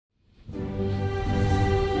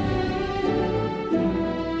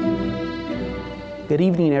Good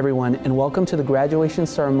evening, everyone, and welcome to the graduation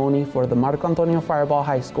ceremony for the Marco Antonio Firebaugh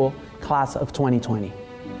High School class of 2020.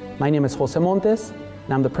 My name is Jose Montes,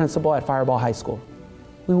 and I'm the principal at Firebaugh High School.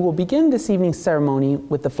 We will begin this evening's ceremony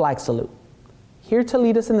with the flag salute. Here to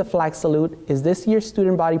lead us in the flag salute is this year's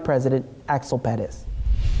student body president, Axel Perez.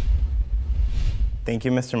 Thank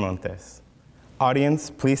you, Mr. Montes. Audience,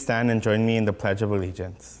 please stand and join me in the Pledge of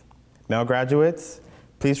Allegiance. Male graduates,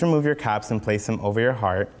 please remove your caps and place them over your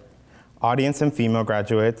heart. Audience and female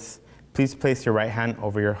graduates, please place your right hand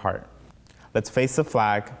over your heart. Let's face the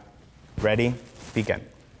flag. Ready? Begin.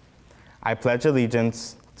 I pledge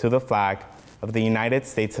allegiance to the flag of the United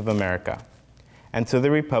States of America and to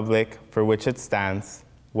the republic for which it stands,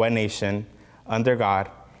 one nation, under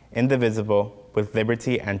God, indivisible, with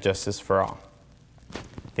liberty and justice for all.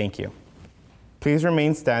 Thank you. Please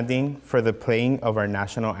remain standing for the playing of our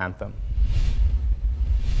national anthem.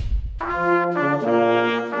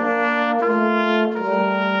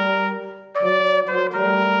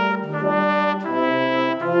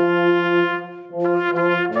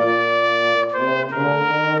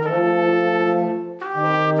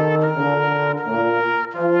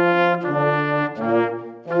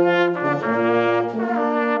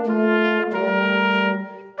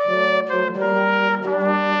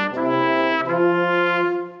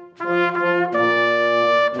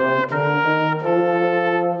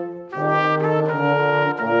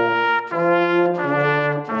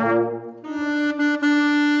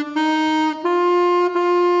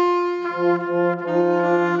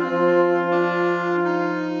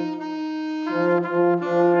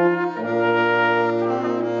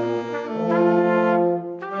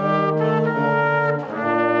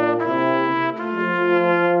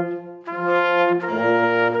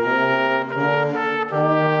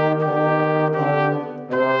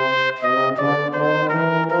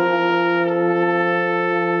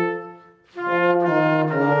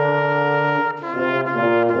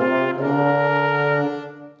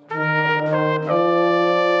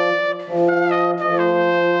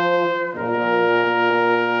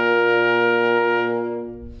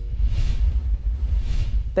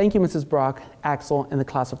 Thank you, Mrs. Brock, Axel, and the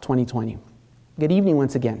class of 2020. Good evening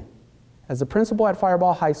once again. As the principal at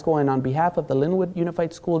Firebaugh High School and on behalf of the Linwood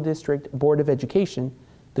Unified School District Board of Education,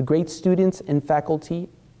 the great students and faculty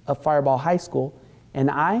of Firebaugh High School, and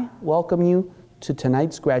I welcome you to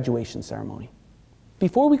tonight's graduation ceremony.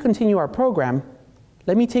 Before we continue our program,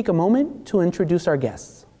 let me take a moment to introduce our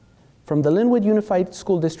guests. From the Linwood Unified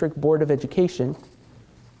School District Board of Education,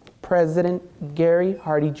 President Gary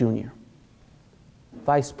Hardy Jr.,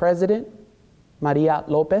 Vice President Maria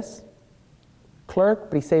Lopez, Clerk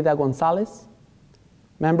Briseida Gonzalez,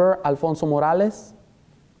 Member Alfonso Morales,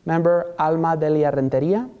 Member Alma Delia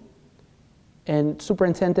Renteria, and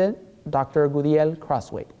Superintendent Dr. Gudiel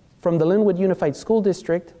Crossway. From the Linwood Unified School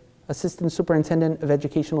District, Assistant Superintendent of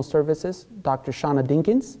Educational Services, Dr. Shauna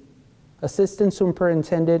Dinkins, Assistant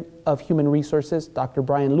Superintendent of Human Resources, Dr.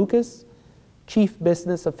 Brian Lucas, Chief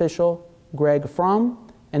Business Official, Greg Fromm,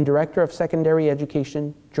 and Director of Secondary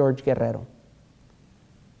Education, George Guerrero.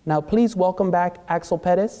 Now please welcome back Axel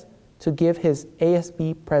Perez to give his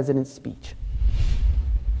ASB President's speech.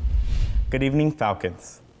 Good evening,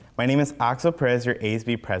 Falcons. My name is Axel Perez, your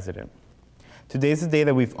ASB President. Today's the day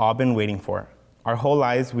that we've all been waiting for. Our whole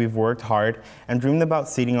lives we've worked hard and dreamed about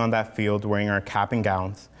sitting on that field wearing our cap and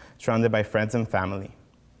gowns, surrounded by friends and family.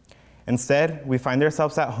 Instead, we find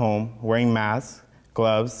ourselves at home wearing masks,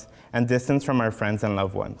 gloves, and distance from our friends and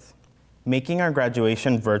loved ones. Making our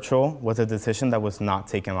graduation virtual was a decision that was not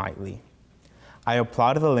taken lightly. I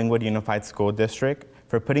applaud the Linwood Unified School District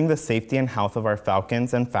for putting the safety and health of our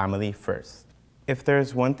Falcons and family first. If there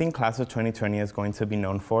is one thing class of 2020 is going to be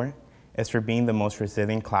known for, it's for being the most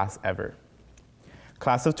resilient class ever.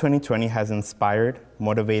 Class of 2020 has inspired,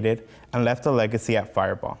 motivated, and left a legacy at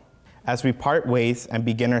Firebaugh. As we part ways and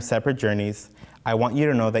begin our separate journeys, I want you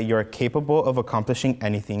to know that you are capable of accomplishing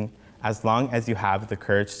anything as long as you have the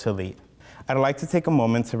courage to lead. I'd like to take a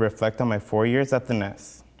moment to reflect on my 4 years at the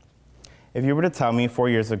Nest. If you were to tell me 4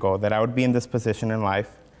 years ago that I would be in this position in life,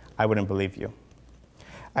 I wouldn't believe you.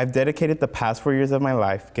 I've dedicated the past 4 years of my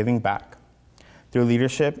life giving back. Through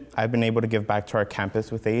leadership, I've been able to give back to our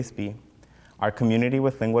campus with ASB, our community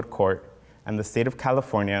with Linwood Court, and the state of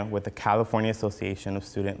California with the California Association of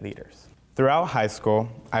Student Leaders. Throughout high school,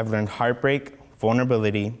 I've learned heartbreak,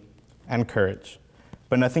 vulnerability, and courage,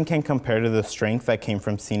 but nothing can compare to the strength that came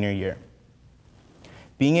from senior year.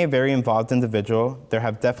 Being a very involved individual, there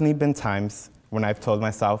have definitely been times when I've told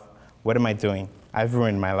myself, what am I doing? I've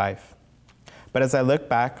ruined my life. But as I look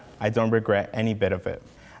back, I don't regret any bit of it.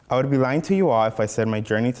 I would be lying to you all if I said my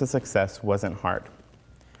journey to success wasn't hard.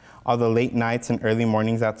 all the late nights and early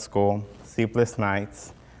mornings at school, sleepless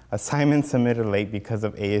nights, assignments submitted late because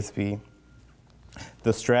of ASB,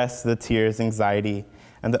 the stress, the tears, anxiety,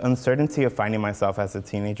 and the uncertainty of finding myself as a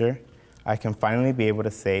teenager, I can finally be able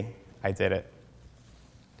to say, I did it.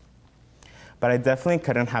 But I definitely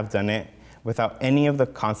couldn't have done it without any of the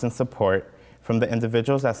constant support from the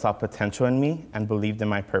individuals that saw potential in me and believed in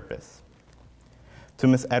my purpose. To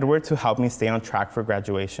Ms. Edwards, who helped me stay on track for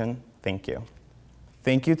graduation, thank you.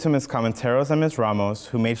 Thank you to Ms. Comenteros and Ms. Ramos,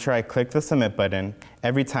 who made sure I clicked the submit button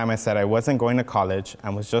every time I said I wasn't going to college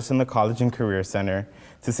and was just in the College and Career Center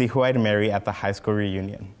to see who I'd marry at the high school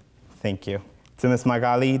reunion. Thank you. To Ms.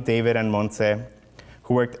 Magali, David, and Montse,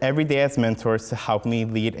 who worked every day as mentors to help me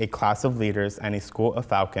lead a class of leaders and a school of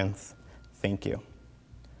Falcons, thank you.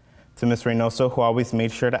 To Ms. Reynoso, who always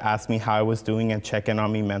made sure to ask me how I was doing and check in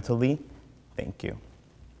on me mentally, thank you.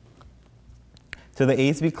 To the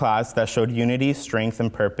ASB class that showed unity, strength,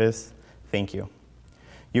 and purpose, thank you.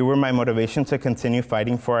 You were my motivation to continue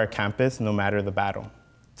fighting for our campus no matter the battle.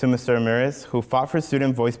 To Mr. Ramirez, who fought for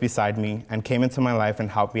student voice beside me and came into my life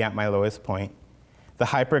and helped me at my lowest point, the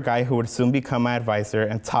hyper guy who would soon become my advisor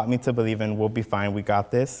and taught me to believe in we'll be fine, we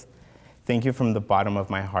got this, thank you from the bottom of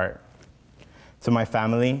my heart. To my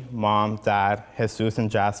family, mom, dad, Jesus,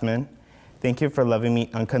 and Jasmine, thank you for loving me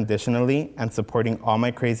unconditionally and supporting all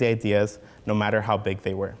my crazy ideas, no matter how big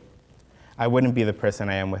they were. I wouldn't be the person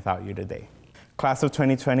I am without you today. Class of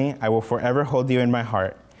 2020, I will forever hold you in my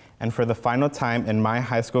heart, and for the final time in my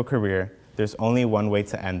high school career, there's only one way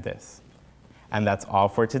to end this. And that's all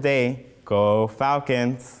for today. Go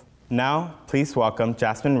Falcons! Now, please welcome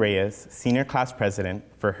Jasmine Reyes, Senior Class President,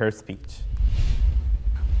 for her speech.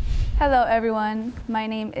 Hello everyone, my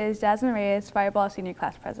name is Jasmine Reyes, Firebaugh Senior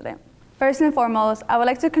Class President. First and foremost, I would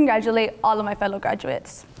like to congratulate all of my fellow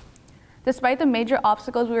graduates. Despite the major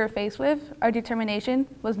obstacles we were faced with, our determination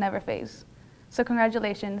was never phased. So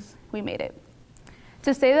congratulations, we made it.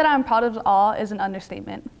 To say that I'm proud of us all is an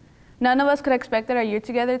understatement. None of us could expect our year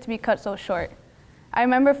together to be cut so short. I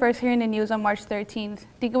remember first hearing the news on March 13th,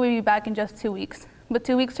 thinking we'd be back in just 2 weeks. But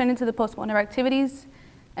 2 weeks turned into the postponement of our activities,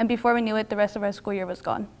 and before we knew it, the rest of our school year was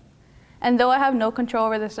gone. And though I have no control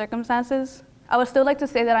over the circumstances, I would still like to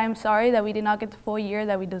say that I am sorry that we did not get the full year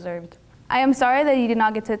that we deserved. I am sorry that you did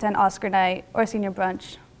not get to attend Oscar night or senior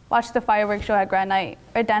brunch, watch the fireworks show at grad night,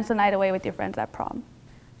 or dance the night away with your friends at prom.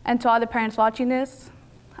 And to all the parents watching this,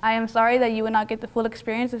 I am sorry that you would not get the full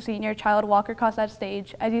experience of seeing your child walk across that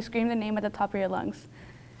stage as you scream the name at the top of your lungs,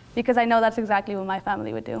 because I know that's exactly what my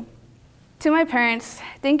family would do. To my parents,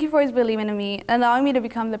 thank you for always believing in me and allowing me to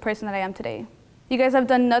become the person that I am today. You guys have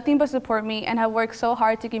done nothing but support me and have worked so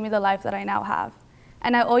hard to give me the life that I now have.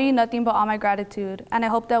 And I owe you nothing but all my gratitude, and I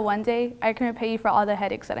hope that one day I can repay you for all the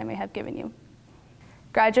headaches that I may have given you.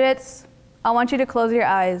 Graduates, I want you to close your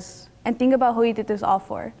eyes and think about who you did this all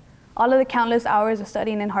for. All of the countless hours of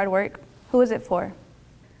studying and hard work, who was it for?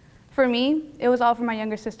 For me, it was all for my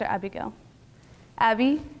younger sister, Abigail.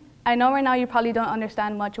 Abby, I know right now you probably don't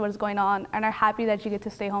understand much of what is going on and are happy that you get to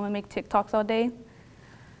stay home and make TikToks all day.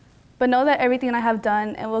 But know that everything I have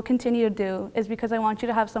done and will continue to do is because I want you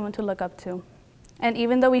to have someone to look up to. And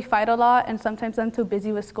even though we fight a lot and sometimes I'm too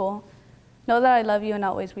busy with school, know that I love you and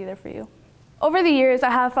I'll always be there for you. Over the years,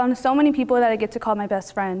 I have found so many people that I get to call my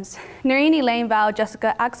best friends. Noreen, Elaine, Val,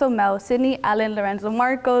 Jessica, Axel, Mel, Sydney, Alan, Lorenzo,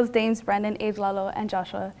 Marcos, Dames, Brandon, Abe, Lalo, and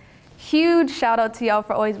Joshua. Huge shout out to y'all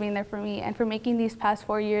for always being there for me and for making these past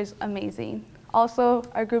 4 years amazing. Also,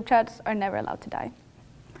 our group chats are never allowed to die.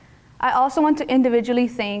 I also want to individually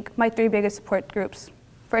thank my 3 biggest support groups.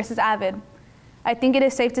 First is Avid. I think it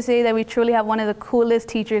is safe to say that we truly have one of the coolest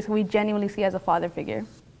teachers who we genuinely see as a father figure,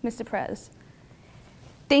 Mr. Perez.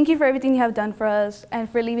 Thank you for everything you have done for us and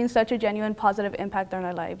for leaving such a genuine positive impact on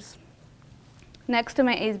our lives. Next to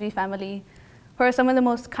my ASB family, who are some of the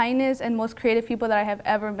most kindest and most creative people that I have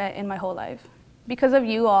ever met in my whole life. Because of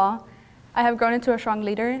you all, I have grown into a strong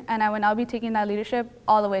leader, and I will now be taking that leadership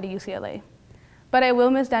all the way to UCLA. But I will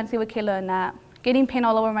miss dancing with Kayla and Nat, getting paint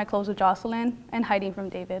all over my clothes with Jocelyn, and hiding from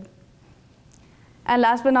David. And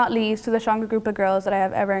last but not least, to the stronger group of girls that I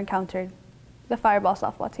have ever encountered, the Firebaugh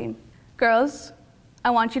softball team. Girls, I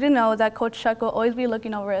want you to know that Coach Chuck will always be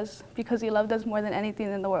looking over us because he loved us more than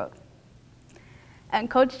anything in the world. And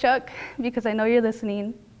Coach Chuck, because I know you're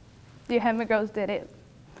listening, your Hemmer girls did it.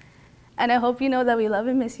 And I hope you know that we love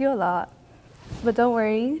and miss you a lot. But don't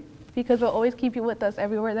worry, because we'll always keep you with us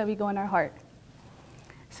everywhere that we go in our heart.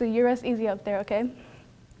 So you rest easy up there, okay?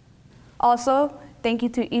 Also, thank you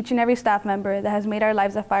to each and every staff member that has made our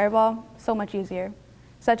lives at Firebaugh so much easier,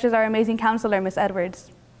 such as our amazing counselor, Ms.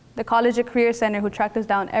 Edwards, the College and Career Center who tracked us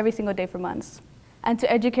down every single day for months, and to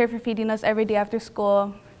Educare for feeding us every day after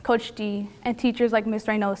school, Coach D, and teachers like Ms.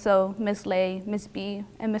 Reynoso, Ms. Lay, Ms. B,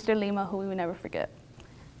 and Mr. Lima, who we will never forget.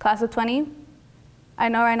 Class of 20, I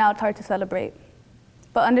know right now it's hard to celebrate,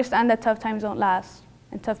 but understand that tough times don't last,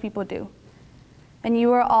 and tough people do. And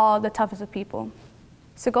you are all the toughest of people.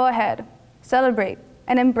 So go ahead, celebrate,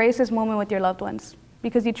 and embrace this moment with your loved ones,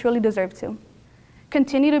 because you truly deserve to.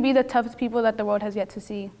 Continue to be the toughest people that the world has yet to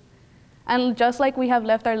see. And just like we have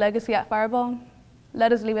left our legacy at Firebaugh,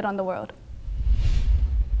 let us leave it on the world.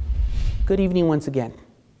 Good evening once again.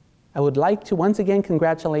 I would like to once again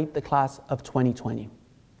congratulate the class of 2020.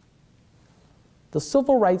 The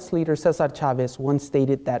civil rights leader Cesar Chavez once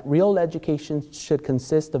stated that real education should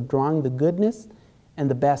consist of drawing the goodness and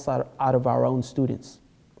the best out of our own students.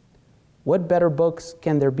 What better books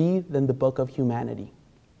can there be than the book of humanity?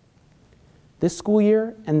 This school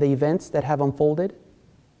year and the events that have unfolded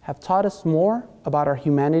have taught us more about our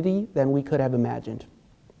humanity than we could have imagined.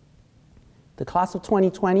 The class of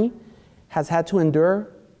 2020 has had to endure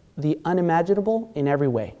the unimaginable in every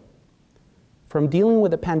way. From dealing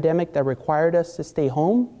with a pandemic that required us to stay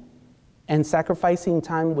home and sacrificing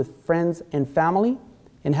time with friends and family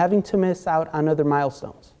and having to miss out on other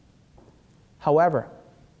milestones. However,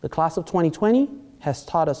 the class of 2020 has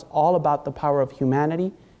taught us all about the power of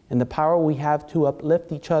humanity and the power we have to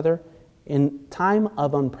uplift each other in time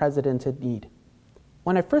of unprecedented need.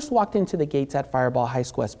 When I first walked into the gates at Firebaugh High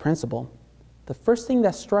School as principal, the first thing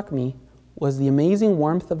that struck me was the amazing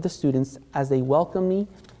warmth of the students as they welcomed me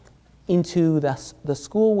into the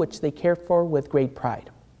school which they cared for with great pride.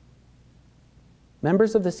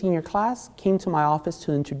 Members of the senior class came to my office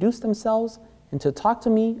to introduce themselves and to talk to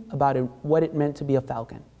me about what it meant to be a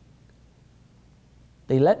Falcon.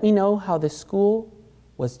 They let me know how this school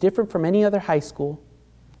was different from any other high school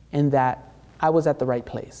and that I was at the right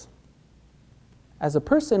place. As a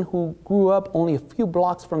person who grew up only a few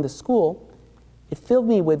blocks from the school, it filled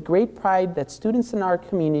me with great pride that students in our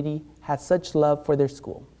community had such love for their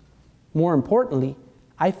school. More importantly,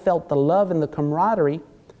 I felt the love and the camaraderie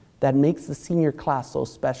that makes the senior class so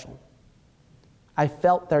special. I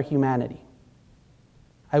felt their humanity.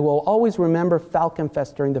 I will always remember Falcon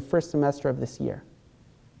Fest during the first semester of this year.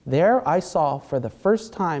 There I saw for the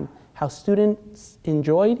first time how students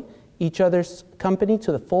enjoyed each other's company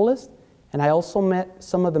to the fullest, and I also met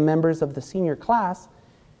some of the members of the senior class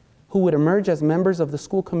who would emerge as members of the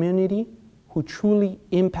school community who truly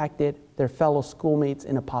impacted their fellow schoolmates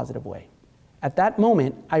in a positive way. At that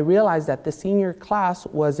moment, I realized that the senior class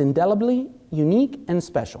was indelibly unique and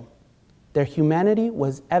special. Their humanity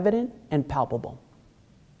was evident and palpable.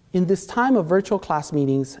 In this time of virtual class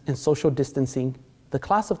meetings and social distancing, the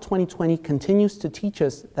class of 2020 continues to teach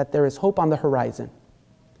us that there is hope on the horizon.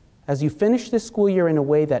 As you finish this school year in a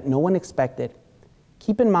way that no one expected,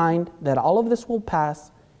 keep in mind that all of this will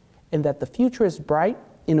pass and that the future is bright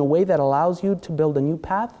in a way that allows you to build a new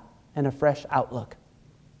path and a fresh outlook.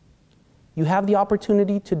 You have the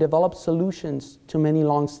opportunity to develop solutions to many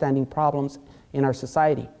long-standing problems in our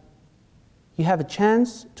society. You have a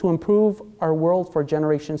chance to improve our world for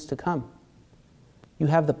generations to come. You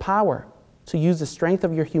have the power to use the strength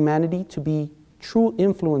of your humanity to be true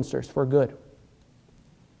influencers for good.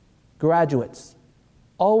 Graduates,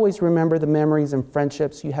 always remember the memories and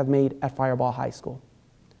friendships you have made at Firebaugh High School.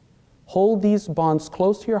 Hold these bonds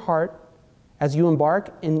close to your heart as you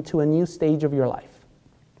embark into a new stage of your life.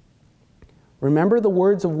 Remember the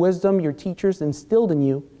words of wisdom your teachers instilled in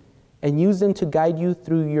you and use them to guide you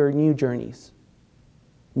through your new journeys.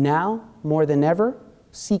 Now, more than ever,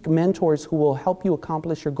 seek mentors who will help you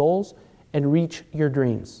accomplish your goals and reach your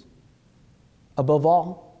dreams. Above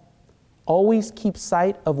all, always keep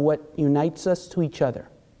sight of what unites us to each other,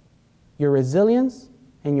 your resilience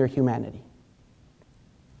and your humanity.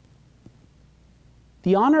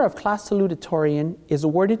 The honor of class salutatorian is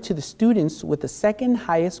awarded to the students with the second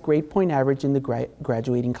highest grade point average in the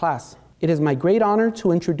graduating class. It is my great honor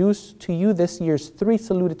to introduce to you this year's 3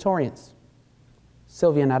 salutatorians: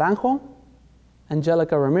 Sylvia Naranjo,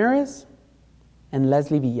 Angelica Ramirez, and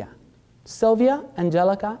Leslie Villa. Sylvia,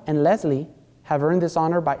 Angelica, and Leslie have earned this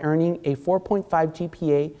honor by earning a 4.5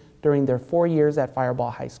 GPA during their 4 years at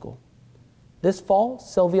Firebaugh High School. This fall,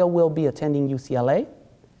 Sylvia will be attending UCLA,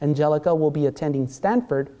 Angelica will be attending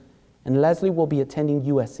Stanford, and Leslie will be attending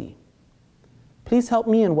USC. Please help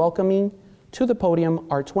me in welcoming to the podium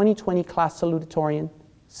our 2020 class salutatorian,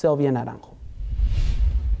 Sylvia Naranjo.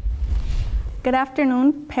 Good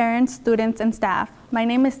afternoon, parents, students, and staff. My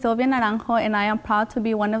name is Sylvia Naranjo, and I am proud to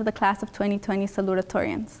be one of the class of 2020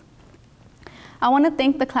 salutatorians. I want to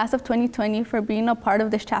thank the class of 2020 for being a part of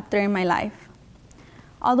this chapter in my life.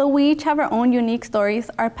 Although we each have our own unique stories,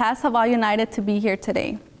 our paths have all united to be here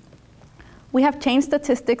today. We have changed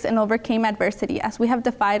statistics and overcame adversity as we have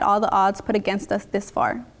defied all the odds put against us this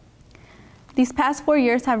far. These past 4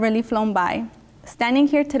 years have really flown by. Standing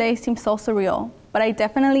here today seems so surreal, but I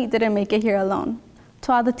definitely didn't make it here alone.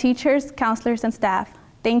 To all the teachers, counselors, and staff,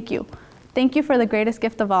 thank you. Thank you for the greatest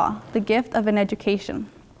gift of all, the gift of an education.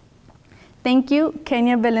 Thank you,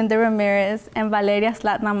 Kenya Belinda Ramirez and Valeria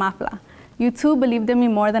Slatna Mafla. You two believed in me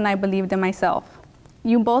more than I believed in myself.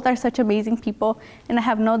 You both are such amazing people, and I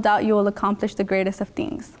have no doubt you will accomplish the greatest of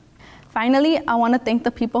things. Finally, I want to thank the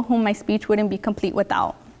people whom my speech wouldn't be complete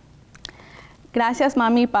without. Gracias,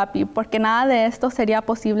 mami y papi, porque nada de esto sería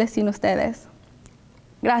posible sin ustedes.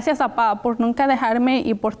 Gracias, papá, por nunca dejarme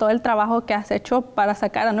y por todo el trabajo que has hecho para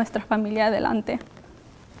sacar a nuestra familia adelante.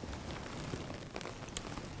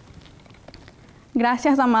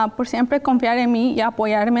 Gracias, mamá, por siempre confiar en mí y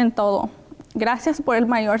apoyarme en todo. Gracias por el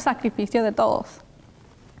mayor sacrificio de todos.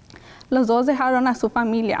 Los dos dejaron a su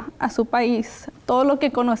familia, a su país, todo lo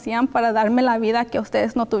que conocían para darme la vida que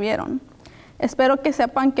ustedes no tuvieron. Espero que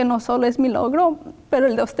sepan que no solo es mi logro, pero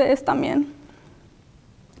el de ustedes también.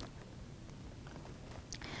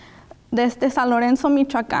 Desde San Lorenzo,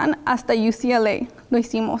 Michoacán, hasta UCLA, lo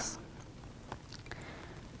hicimos.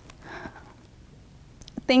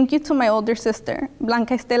 Thank you to my older sister,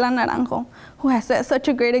 Blanca Estela Naranjo, who has set such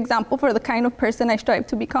a great example for the kind of person I strive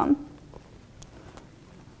to become.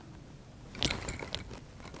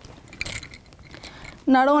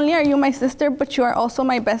 Not only are you my sister, but you are also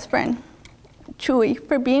my best friend. Chuy,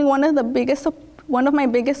 for being one of my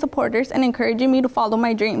biggest supporters and encouraging me to follow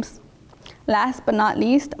my dreams. Last but not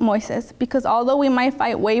least, Moises, because although we might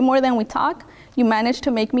fight way more than we talk, you managed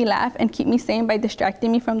to make me laugh and keep me sane by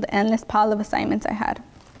distracting me from the endless pile of assignments I had.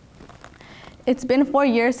 It's been 4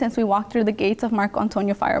 years since we walked through the gates of Marco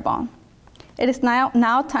Antonio Firebaugh. It is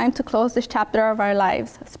now time to close this chapter of our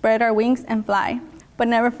lives, spread our wings and fly. But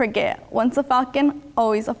never forget, once a falcon,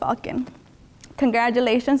 always a falcon.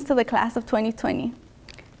 Congratulations to the class of 2020.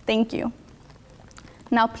 Thank you.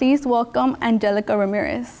 Now please welcome Angelica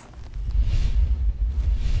Ramirez.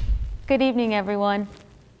 Good evening, everyone.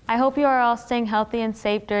 I hope you are all staying healthy and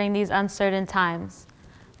safe during these uncertain times.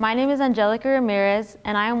 My name is Angelica Ramirez,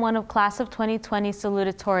 and I am one of class of 2020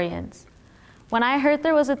 salutatorians. When I heard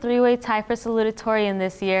there was a 3-way tie for salutatorian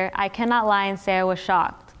this year, I cannot lie and say I was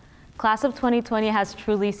shocked. Class of 2020 has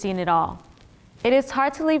truly seen it all. It is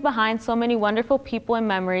hard to leave behind so many wonderful people and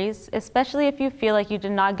memories, especially if you feel like you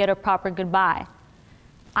did not get a proper goodbye.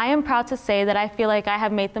 I am proud to say that I feel like I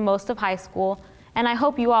have made the most of high school, and I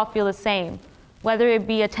hope you all feel the same, whether it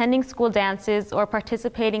be attending school dances or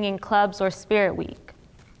participating in clubs or Spirit Week.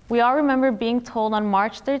 We all remember being told on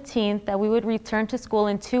March 13th that we would return to school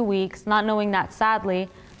in 2 weeks, not knowing that, sadly,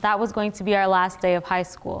 that was going to be our last day of high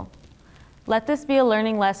school. Let this be a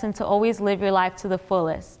learning lesson to always live your life to the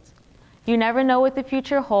fullest. You never know what the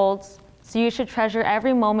future holds, so you should treasure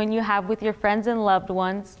every moment you have with your friends and loved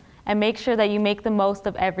ones and make sure that you make the most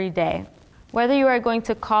of every day. Whether you are going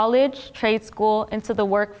to college, trade school, into the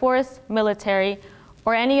workforce, military,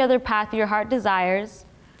 or any other path your heart desires,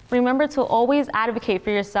 remember to always advocate for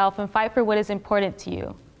yourself and fight for what is important to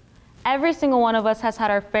you. Every single one of us has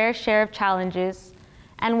had our fair share of challenges,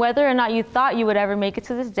 and whether or not you thought you would ever make it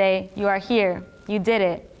to this day, you are here. You did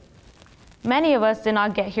it. Many of us did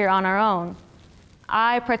not get here on our own.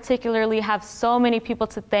 I particularly have so many people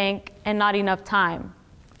to thank and not enough time.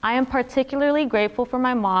 I am particularly grateful for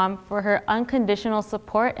my mom for her unconditional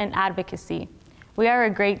support and advocacy. We are a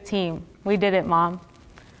great team. We did it, Mom.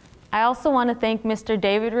 I also want to thank Mr.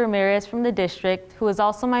 David Ramirez from the district, who is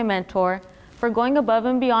also my mentor, for going above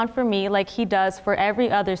and beyond for me like he does for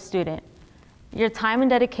every other student. Your time and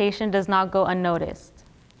dedication does not go unnoticed.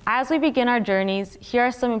 As we begin our journeys, here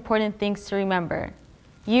are some important things to remember.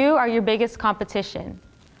 You are your biggest competition.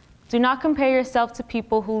 Do not compare yourself to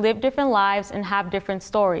people who live different lives and have different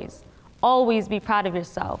stories. Always be proud of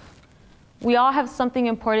yourself. We all have something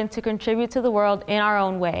important to contribute to the world in our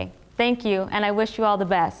own way. Thank you, and I wish you all the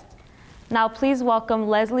best. Now please welcome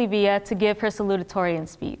Leslie Villa to give her salutatorian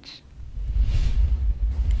speech.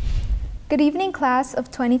 Good evening, class of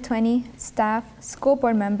 2020, staff, school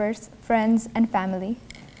board members, friends, and family.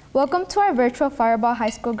 Welcome to our virtual Firebaugh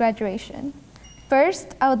High School graduation.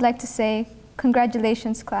 First, I would like to say,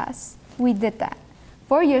 congratulations, class. We did that.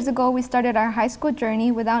 4 years ago, we started our high school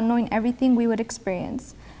journey without knowing everything we would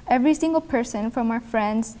experience. Every single person from our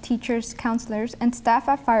friends, teachers, counselors, and staff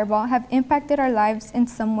at Firebaugh have impacted our lives in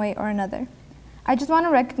some way or another. I just want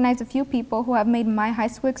to recognize a few people who have made my high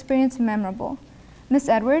school experience memorable. Ms.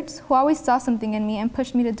 Edwards, who always saw something in me and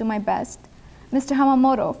pushed me to do my best. Mr.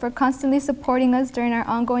 Hamamoto, for constantly supporting us during our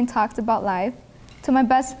ongoing talks about life. To my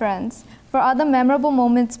best friends, for all the memorable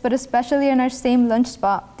moments, but especially in our same lunch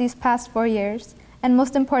spot these past 4 years, and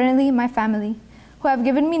most importantly, my family, who have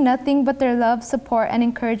given me nothing but their love, support, and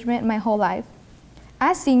encouragement my whole life.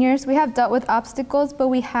 As seniors, we have dealt with obstacles, but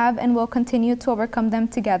we have and will continue to overcome them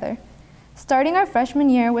together. Starting our freshman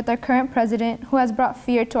year with our current president, who has brought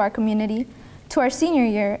fear to our community, to our senior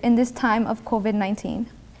year in this time of COVID-19.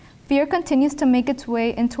 Fear continues to make its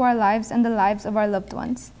way into our lives and the lives of our loved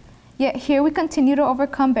ones. Yet here we continue to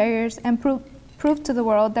overcome barriers and prove to the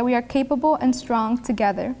world that we are capable and strong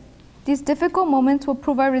together. These difficult moments will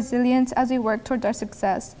prove our resilience as we work toward our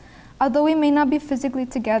success. Although we may not be physically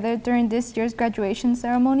together during this year's graduation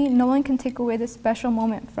ceremony, no one can take away this special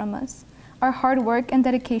moment from us. Our hard work and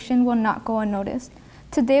dedication will not go unnoticed.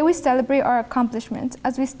 Today we celebrate our accomplishments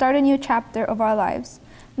as we start a new chapter of our lives.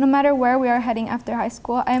 No matter where we are heading after high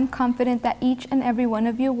school, I am confident that each and every one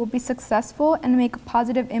of you will be successful and make a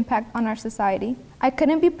positive impact on our society. I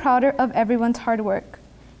couldn't be prouder of everyone's hard work.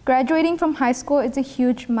 Graduating from high school is a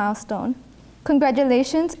huge milestone.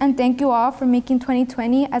 Congratulations and thank you all for making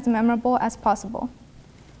 2020 as memorable as possible.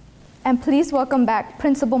 And please welcome back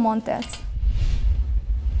Principal Montes.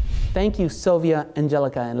 Thank you, Sylvia,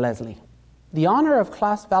 Angelica, and Leslie. The honor of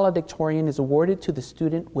class valedictorian is awarded to the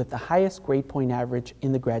student with the highest grade point average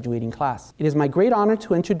in the graduating class. It is my great honor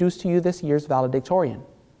to introduce to you this year's valedictorian,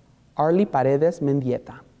 Arly Paredes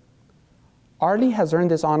Mendieta. Arly has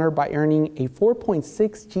earned this honor by earning a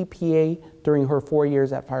 4.6 GPA during her 4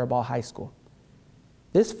 years at Firebaugh High School.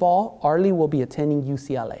 This fall, Arly will be attending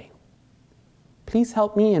UCLA. Please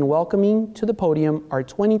help me in welcoming to the podium our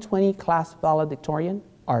 2020 class valedictorian,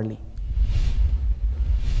 Arly.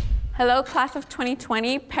 Hello, class of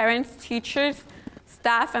 2020, parents, teachers,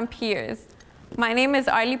 staff, and peers. My name is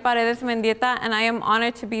Arly Paredes Mendieta, and I am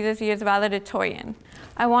honored to be this year's valedictorian.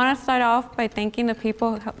 I want to start off by thanking the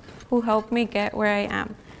people who helped me get where I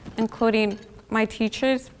am, including my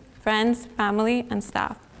teachers, friends, family, and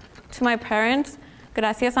staff. To my parents,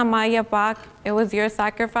 gracias a Maya Bach, it was your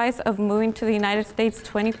sacrifice of moving to the United States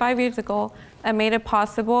 25 years ago that made it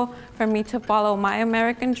possible for me to follow my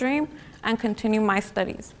American dream and continue my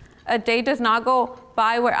studies. A day does not go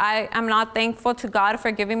by where I am not thankful to God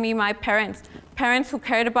for giving me my parents who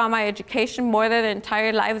cared about my education more than their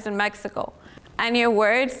entire lives in Mexico, and your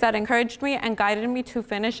words that encouraged me and guided me to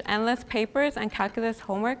finish endless papers and calculus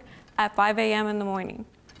homework at 5 a.m. in the morning.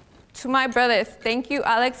 To my brothers, thank you,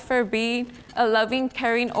 Alex, for being a loving,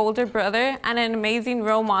 caring older brother and an amazing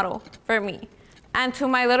role model for me. And to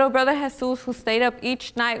my little brother, Jesus, who stayed up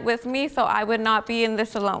each night with me so I would not be in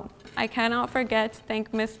this alone. I cannot forget to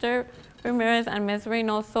thank Mr. Ramirez and Ms.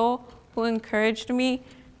 Reynoso, who encouraged me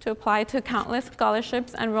to apply to countless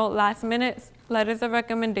scholarships and wrote last-minute letters of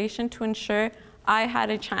recommendation to ensure I had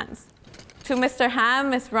a chance. To Mr.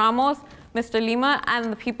 Ham, Ms. Ramos, Mr. Lima, and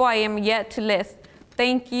the people I am yet to list,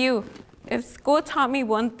 thank you. If school taught me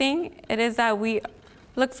one thing, it is that we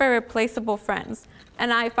look for replaceable friends,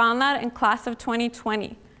 and I found that in class of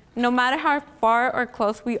 2020. No matter how far or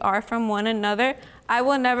close we are from one another, I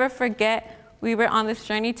will never forget we were on this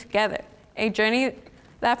journey together, a journey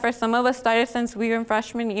that for some of us started since we were in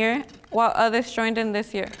freshman year, while others joined in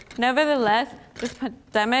this year. Nevertheless, this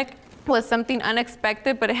pandemic was something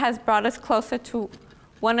unexpected, but it has brought us closer to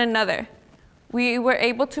one another. We were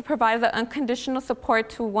able to provide the unconditional support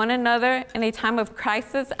to one another in a time of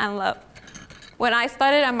crisis and love. When I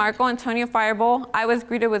started at Marco Antonio Firebaugh, I was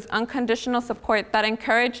greeted with unconditional support that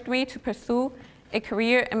encouraged me to pursue a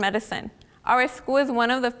career in medicine. Our school is one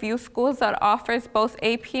of the few schools that offers both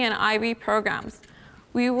AP and IB programs.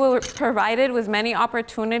 We were provided with many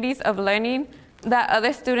opportunities of learning that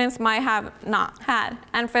other students might have not had,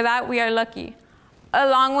 and for that we are lucky.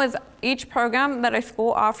 Along with each program that our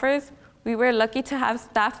school offers, we were lucky to have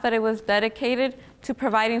staff that it was dedicated to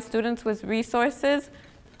providing students with resources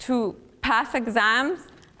to pass exams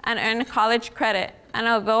and earn college credit. And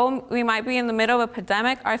although we might be in the middle of a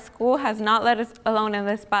pandemic, our school has not let us alone in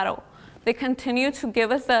this battle. They continue to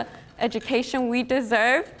give us the education we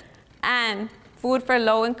deserve and food for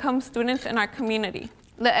low-income students in our community.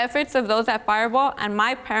 The efforts of those at Firebaugh and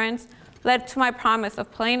my parents led to my promise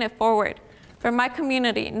of paying it forward. For my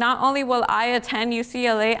community, not only will I attend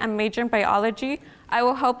UCLA and major in biology, I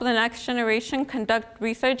will help the next generation conduct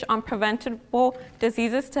research on preventable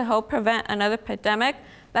diseases to help prevent another pandemic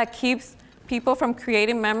that keeps people from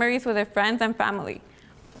creating memories with their friends and family.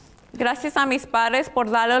 Gracias a mis padres por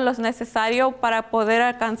darles lo necesario para poder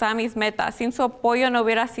alcanzar mis metas. Sin su apoyo no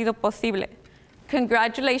hubiera sido posible.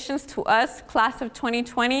 Congratulations to us, class of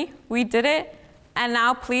 2020. We did it. And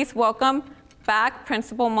now please welcome back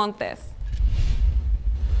Principal Montes.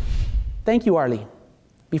 Thank you, Arly.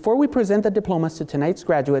 Before we present the diplomas to tonight's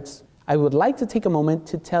graduates, I would like to take a moment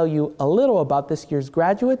to tell you a little about this year's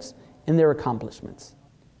graduates and their accomplishments.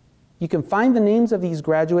 You can find the names of these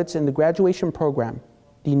graduates in the graduation program,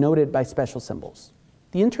 denoted by special symbols.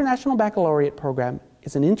 The International Baccalaureate program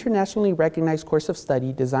is an internationally recognized course of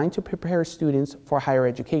study designed to prepare students for higher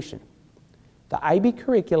education. The IB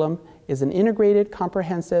curriculum is an integrated,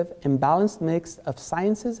 comprehensive, and balanced mix of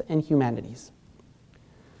sciences and humanities.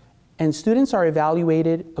 And students are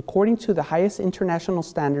evaluated according to the highest international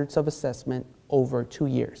standards of assessment over 2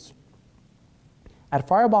 years. At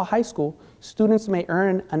Firebaugh High School, students may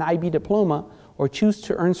earn an IB diploma or choose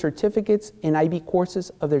to earn certificates in IB courses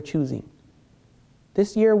of their choosing.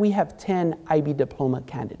 This year, we have 10 IB diploma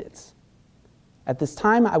candidates. At this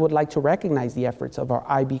time, I would like to recognize the efforts of our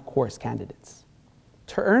IB course candidates.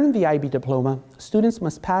 To earn the IB diploma, students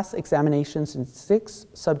must pass examinations in 6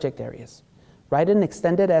 subject areas, write an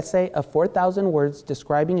extended essay of 4,000 words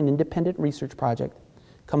describing an independent research project,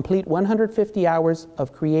 complete 150 hours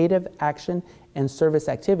of creative action and service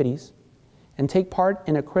activities, and take part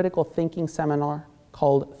in a critical thinking seminar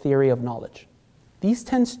called Theory of Knowledge. These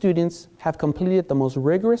 10 students have completed the most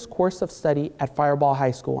rigorous course of study at Firebaugh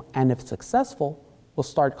High School, and if successful, will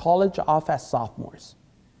start college off as sophomores.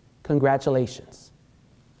 Congratulations.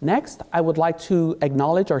 Next, I would like to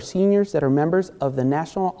acknowledge our seniors that are members of the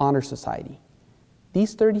National Honor Society.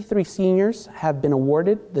 These 33 seniors have been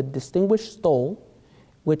awarded the Distinguished Stole,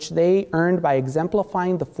 which they earned by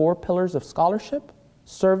exemplifying the 4 pillars of scholarship,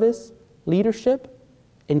 service, leadership,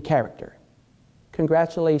 and character.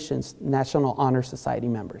 Congratulations, National Honor Society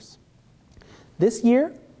members. This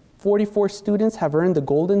year, 44 students have earned the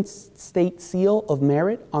Golden State Seal of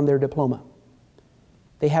Merit on their diploma.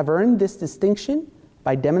 They have earned this distinction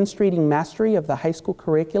by demonstrating mastery of the high school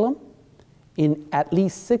curriculum in at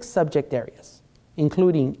least 6 subject areas,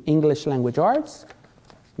 including English Language Arts,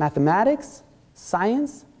 mathematics,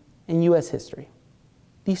 science, and U.S. history.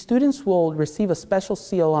 These students will receive a special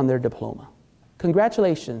seal on their diploma.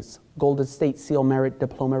 Congratulations, Golden State Seal Merit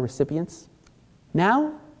Diploma recipients.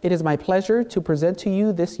 Now, it is my pleasure to present to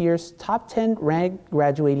you this year's top 10 ranked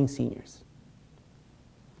graduating seniors.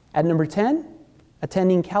 At number 10,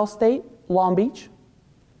 attending Cal State Long Beach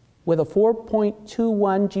with a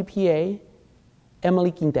 4.21 GPA,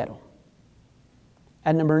 Emily Quintero.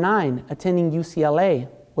 At number 9, attending UCLA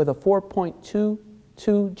with a 4.22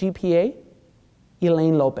 GPA,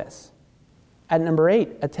 Elaine Lopez. At number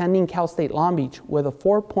 8, attending Cal State Long Beach with a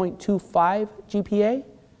 4.25 GPA,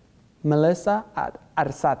 Melissa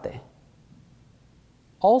Arzate.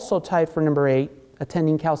 Also tied for number 8,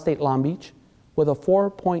 attending Cal State Long Beach with a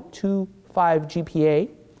 4.25 GPA,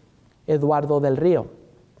 Eduardo del Rio.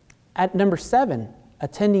 At number 7,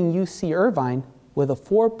 attending UC Irvine with a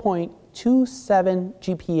 4.27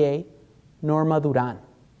 GPA, Norma Duran.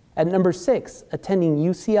 At number 6, attending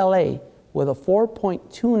UCLA with a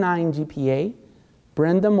 4.29 GPA,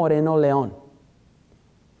 Brenda Moreno Leon.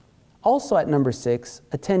 Also at number 6,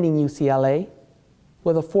 attending UCLA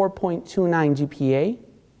with a 4.29 GPA,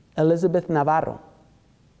 Elizabeth Navarro.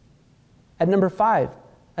 At number 5,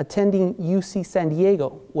 attending UC San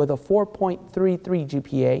Diego with a 4.33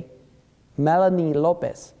 GPA, Melanie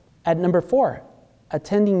Lopez. At number 4,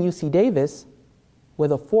 attending UC Davis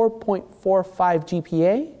with a 4.45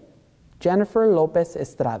 GPA, Jennifer Lopez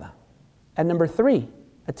Estrada. At number 3,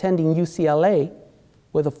 attending UCLA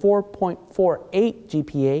with a 4.48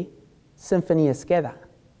 GPA, Symphony Esqueda.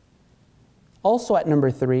 Also at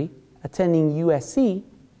number 3, attending USC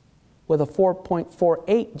with a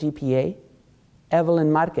 4.48 GPA,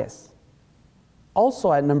 Evelyn Marquez.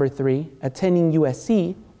 Also at number 3, attending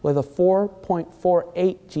USC with a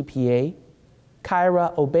 4.48 GPA,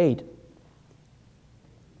 Kyra Obeid.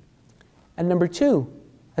 At number 2,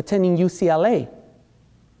 attending UCLA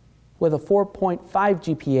with a 4.5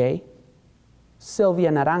 GPA, Sylvia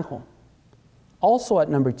Naranjo. Also at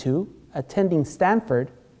number 2, attending Stanford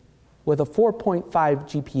with a 4.5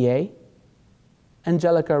 GPA,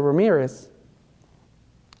 Angelica Ramirez.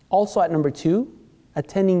 Also at number 2,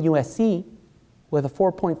 attending USC with a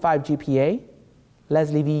 4.5 GPA,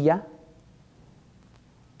 Leslie Villa.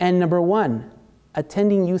 And number 1,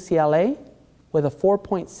 attending UCLA with a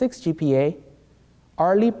 4.6 GPA,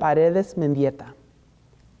 Arlie Paredes Mendieta.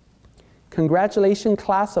 Congratulations,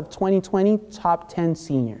 class of 2020 top 10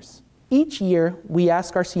 seniors. Each year, we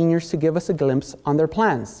ask our seniors to give us a glimpse on their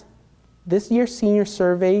plans. This year's senior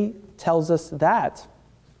survey tells us that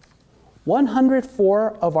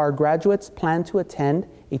 104 of our graduates plan to attend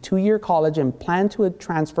a 2-year college and plan to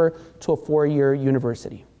transfer to a 4-year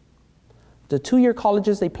university. The 2-year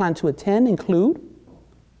colleges they plan to attend include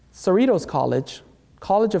Cerritos College,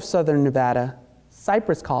 College of Southern Nevada,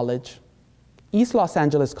 Cypress College, East Los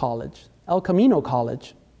Angeles College, El Camino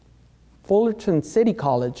College, Fullerton City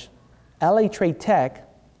College, LA Trade Tech,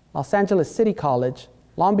 Los Angeles City College,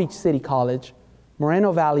 Long Beach City College,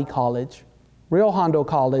 Moreno Valley College, Rio Hondo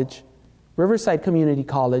College, Riverside Community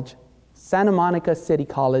College, Santa Monica City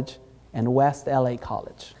College, and West LA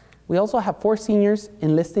College. We also have 4 seniors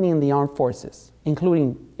enlisting in the armed forces,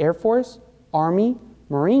 including Air Force, Army,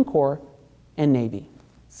 Marine Corps, and Navy.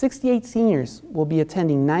 68 seniors will be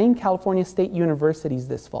attending 9 California state universities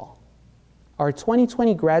this fall. Our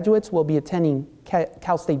 2020 graduates will be attending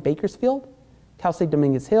Cal State Bakersfield, Cal State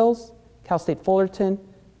Dominguez Hills, Cal State Fullerton,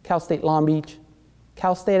 Cal State Long Beach,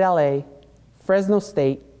 Cal State LA, Fresno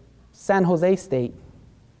State, San Jose State,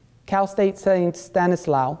 Cal State St.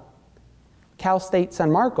 Stanislaus, Cal State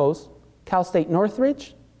San Marcos, Cal State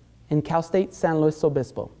Northridge, and Cal State San Luis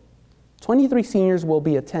Obispo. 23 seniors will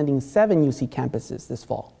be attending 7 UC campuses this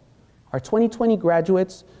fall. Our 2020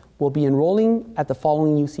 graduates will be enrolling at the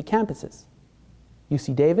following UC campuses: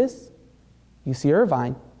 UC Davis, UC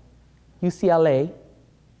Irvine, UCLA,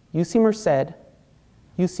 UC Merced,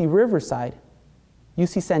 UC Riverside,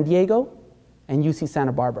 UC San Diego, and UC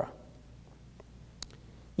Santa Barbara.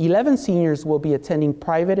 11 seniors will be attending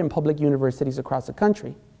private and public universities across the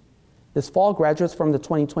country. This fall, graduates from the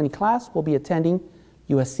 2020 class will be attending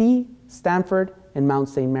USC, Stanford, and Mount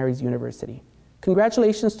St. Mary's University.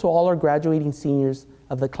 Congratulations to all our graduating seniors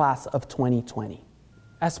of the class of 2020.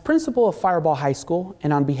 As principal of Firebaugh High School,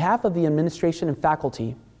 and on behalf of the administration and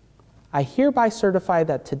faculty, I hereby certify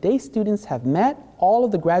that today's students have met all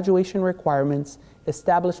of the graduation requirements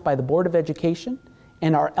established by the Board of Education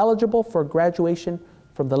and are eligible for graduation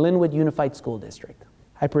from the Linwood Unified School District.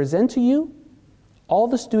 I present to you all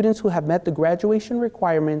the students who have met the graduation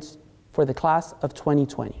requirements for the class of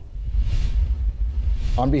 2020.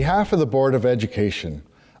 On behalf of the Board of Education,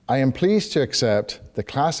 I am pleased to accept the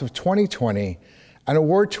class of 2020 and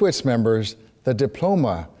award to its members the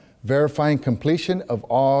diploma verifying completion of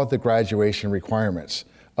all the graduation requirements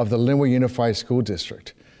of the Linwood Unified School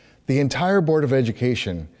District. The entire Board of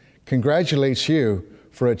Education congratulates you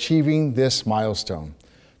for achieving this milestone.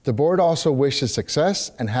 The board also wishes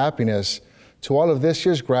success and happiness to all of this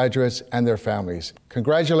year's graduates and their families.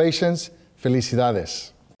 Congratulations,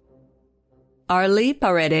 felicidades. Arly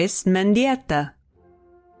Paredes Mendieta.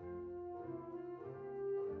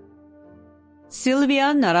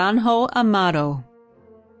 Silvia Naranjo Amado.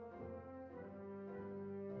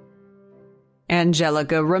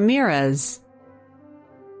 Angelica Ramirez.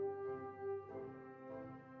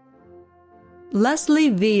 Leslie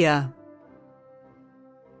Villa.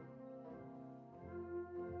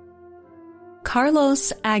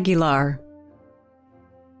 Carlos Aguilar.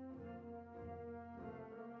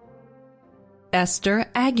 Esther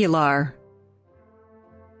Aguilar.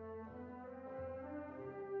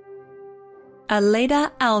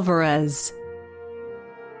 Aleida Alvarez.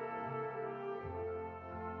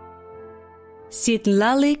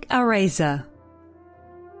 Citlalik Areza.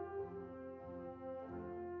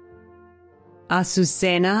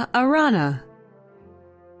 Azucena Arana.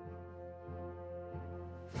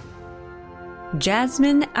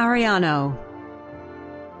 Jasmine Ariano.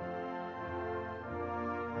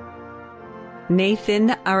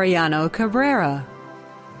 Nathan Ariano Cabrera.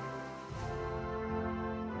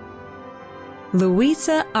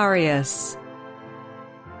 Luisa Arias.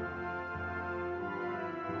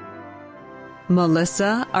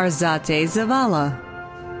 Melissa Arzate Zavala.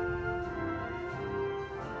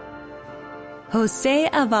 Jose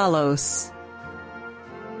Avalos.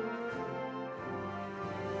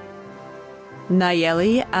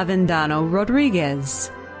 Nayeli Avendano Rodriguez.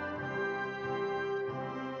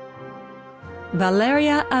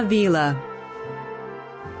 Valeria Avila.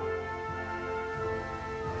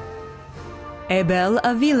 Abel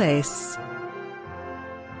Aviles.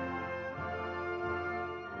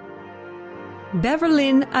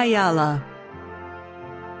 Beverlyn Ayala.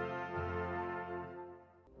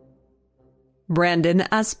 Brandon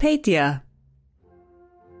Aspetia.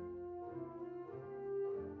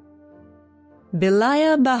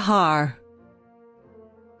 Bilaya Bahar.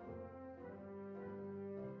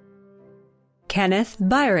 Kenneth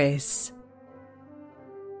Byres.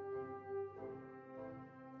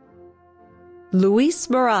 Luis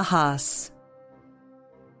Barajas.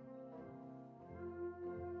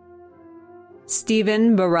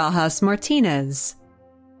 Stephen Barajas Martinez.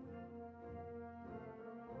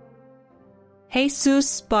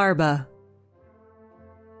 Jesus Barba.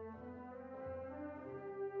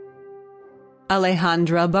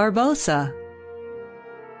 Alejandra Barbosa.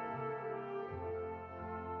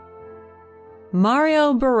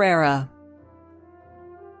 Mario Barrera.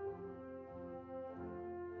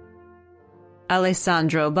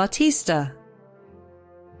 Alessandro Bautista,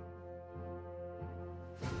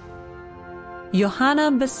 Johanna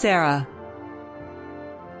Becerra,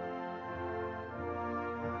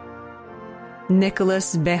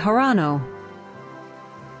 Nicholas Bejarano,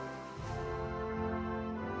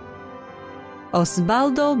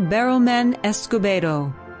 Osvaldo Beromen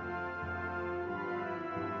Escobedo,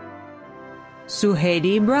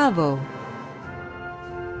 Suheidi Bravo,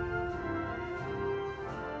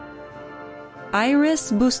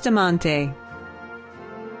 Iris Bustamante,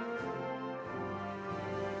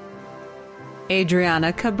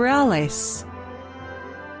 Adriana Cabrales,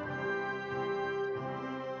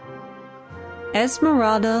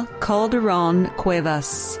 Esmeralda Calderon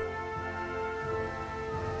Cuevas,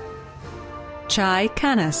 Chai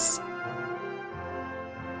Canas,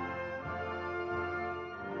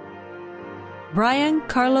 Brian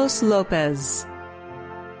Carlos Lopez,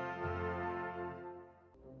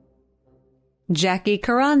 Jackie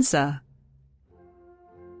Carranza,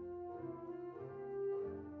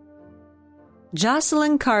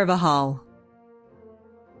 Jocelyn Carvajal,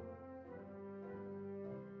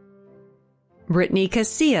 Brittany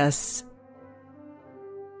Casillas,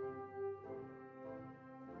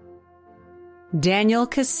 Daniel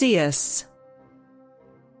Casillas,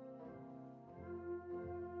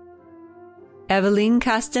 Evelyn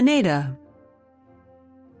Castaneda,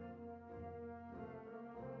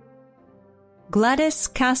 Gladys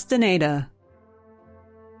Castaneda,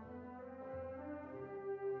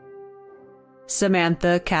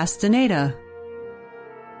 Samantha Castaneda,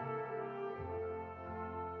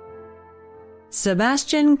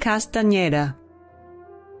 Sebastian Castaneda,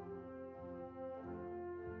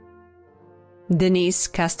 Denise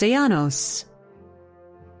Castellanos,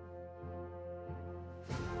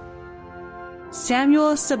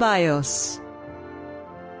 Samuel Ceballos,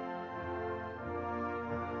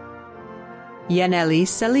 Yaneli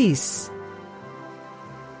Salis,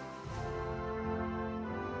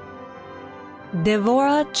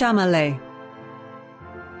 Devora Chamale,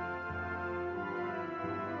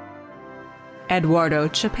 Eduardo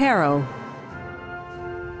Chaparro,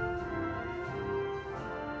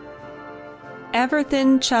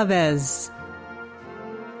 Everton Chavez,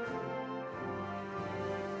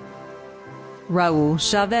 Raul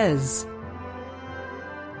Chavez,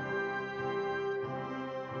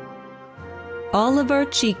 Oliver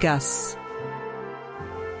Chicas,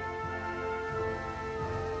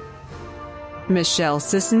 Michelle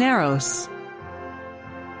Cisneros,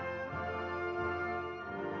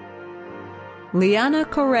 Liana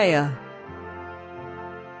Correa,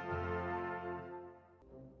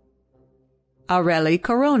 Aureli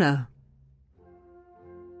Corona,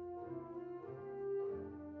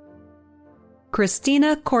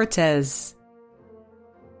 Cristina Cortez,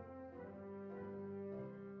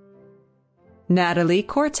 Natalie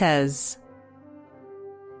Cortez,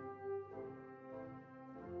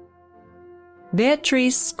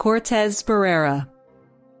 Beatriz Cortez Barrera,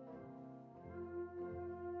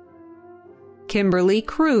 Kimberly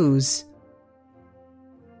Cruz,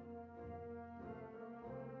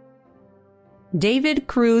 David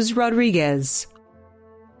Cruz Rodriguez,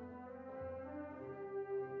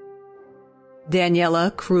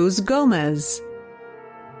 Daniela Cruz Gomez,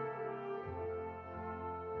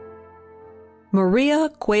 Maria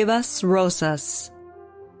Cuevas Rosas,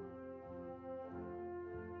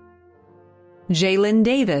 Jalen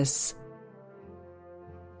Davis,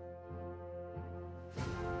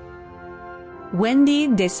 Wendy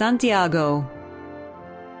De Santiago,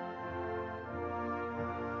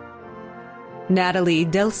 Natalie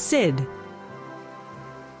Del Cid,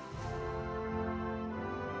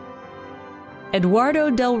 Eduardo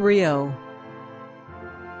Del Rio,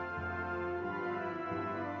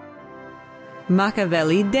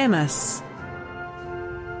 Machiavelli Demas,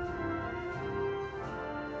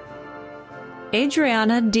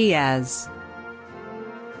 Adriana Diaz,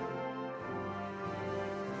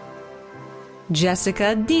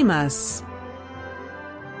 Jessica Dimas,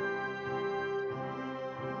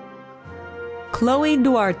 Chloe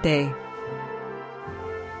Duarte,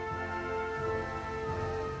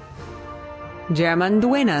 German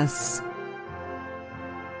Duenas,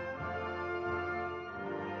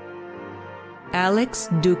 Alex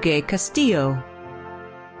Duque Castillo,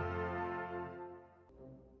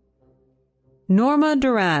 Norma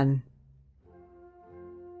Duran,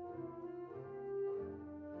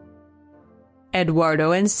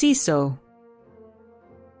 Eduardo Enciso,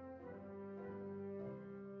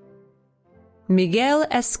 Miguel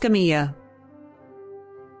Escamilla,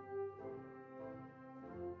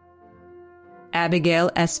 Abigail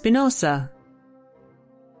Espinosa,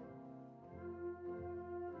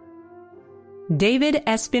 David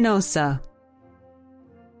Espinosa,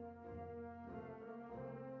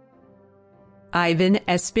 Ivan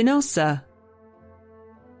Espinosa,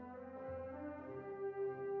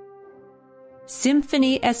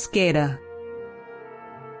 Symphony Esqueda,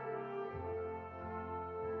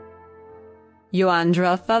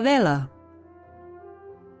 Yoandra Favela,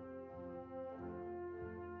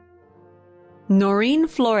 Noreen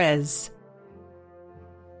Flores,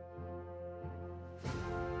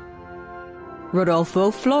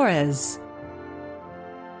 Rodolfo Flores,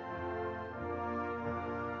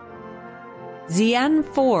 Zian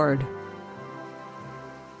Ford,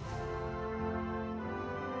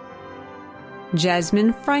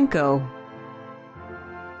 Jasmine Franco,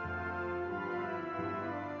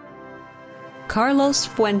 Carlos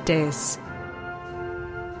Fuentes,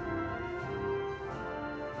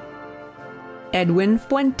 Edwin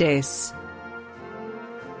Fuentes,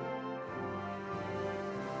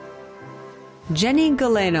 Jenny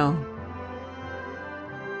Galeno,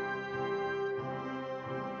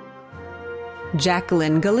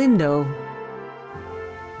 Jacqueline Galindo,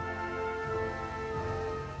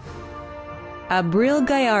 Abril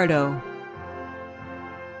Gallardo,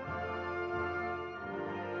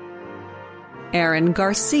 Aaron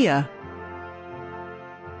Garcia,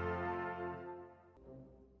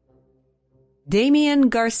 Damian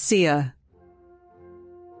Garcia,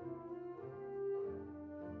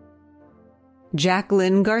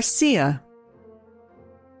 Jacqueline Garcia,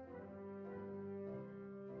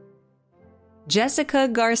 Jessica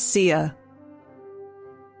Garcia,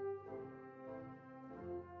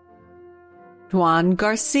 Juan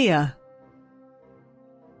Garcia,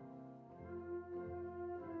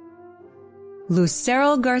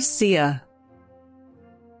 Lucero Garcia,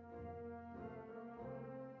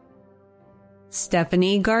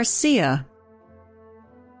 Stephanie Garcia,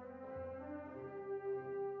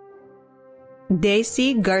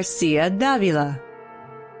 Daisy Garcia Davila,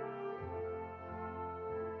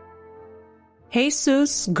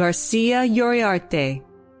 Jesus Garcia Yoriarte,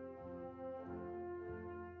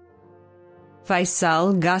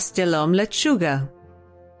 Faisal Gastelum Lechuga,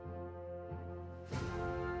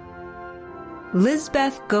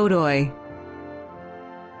 Lisbeth Godoy,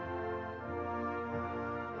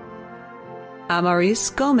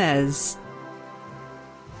 Amaris Gomez,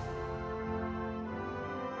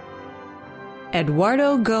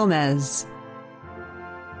 Eduardo Gomez,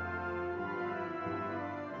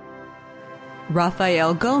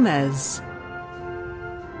 Rafael Gomez,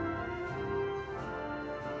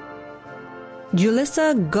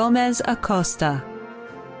 Julissa Gomez Acosta,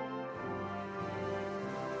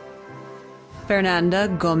 Fernanda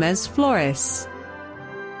Gomez Flores,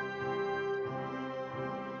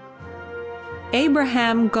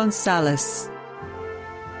 Abraham Gonzalez,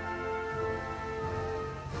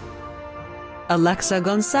 Alexa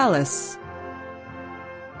Gonzalez,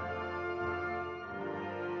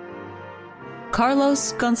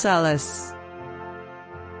 Carlos Gonzalez,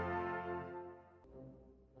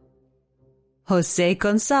 Jose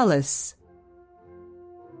Gonzalez,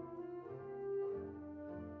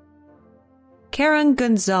 Karen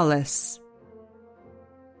Gonzalez,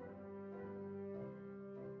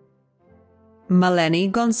 Maleni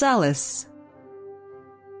Gonzalez,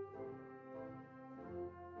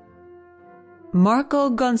 Marco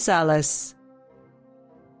Gonzalez,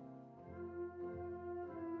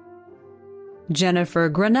 Jennifer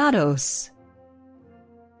Granados,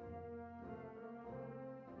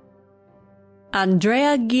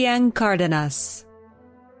 Andrea Guillen Cardenas,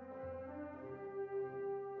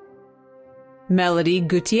 Melody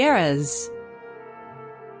Gutierrez,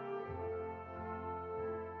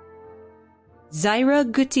 Zaira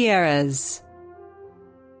Gutierrez,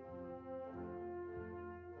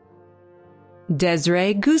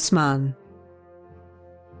 Desiree Guzman,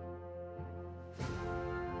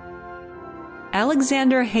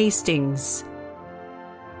 Alexander Hastings,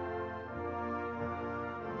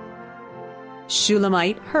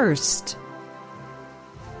 Shulamite Hurst,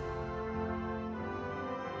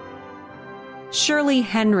 Shirley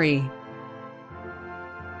Henry,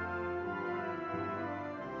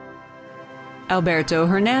 Alberto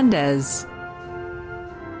Hernandez,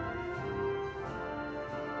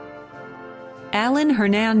 Alan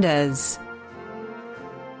Hernandez,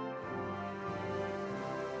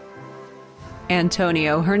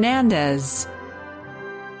 Antonio Hernandez,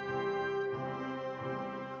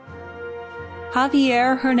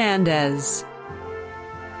 Javier Hernandez,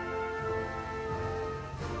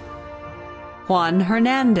 Juan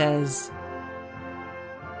Hernandez,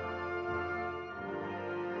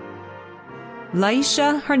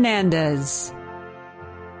 Laisha Hernandez,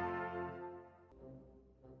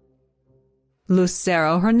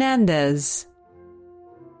 Lucero Hernandez,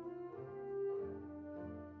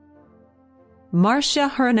 Marcia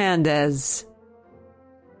Hernandez,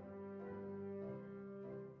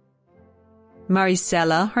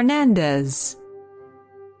 Maricela Hernandez,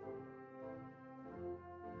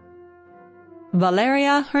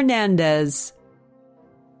 Valeria Hernandez,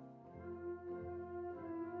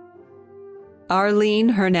 Arlene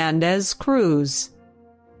Hernandez Cruz,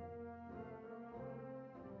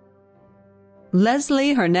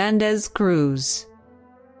 Leslie Hernandez Cruz,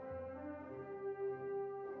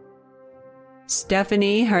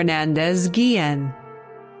 Stephanie Hernandez Guillen,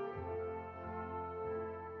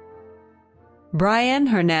 Brian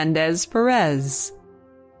Hernandez Perez,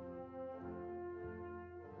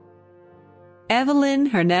 Evelyn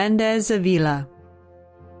Hernandez Avila,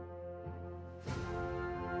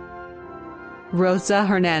 Rosa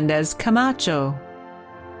Hernandez Camacho,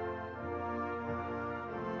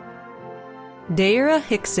 Daira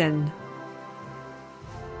Hickson,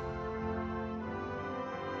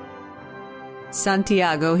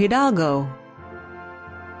 Santiago Hidalgo,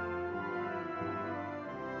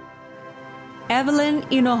 Evelyn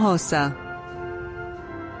Hinojosa,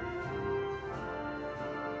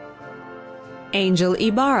 Angel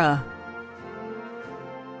Ibarra,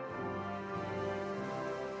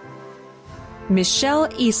 Michelle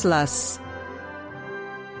Islas,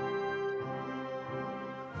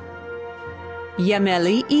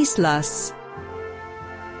 Yameli Islas,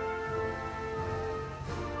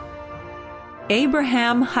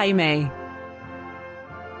 Abraham Jaime,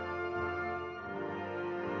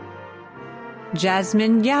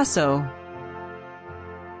 Jasmine Yasso,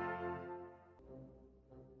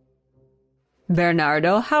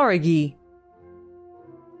 Bernardo Jauregui,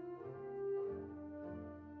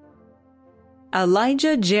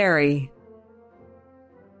 Elijah Jerry,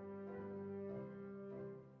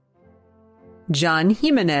 John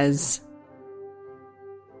Jimenez,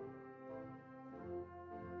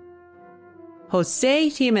 Jose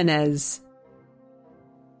Jimenez,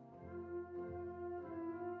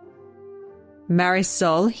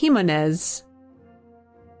 Marisol Jimenez,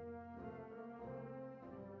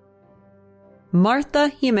 Martha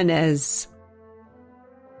Jimenez,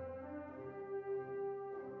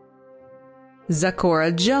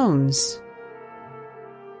 Zakora Jones,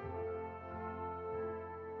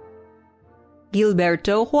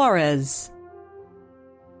 Gilberto Juarez,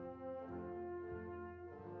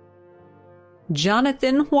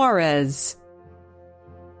 Jonathan Juarez,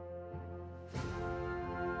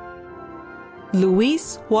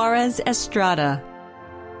 Luis Juarez Estrada,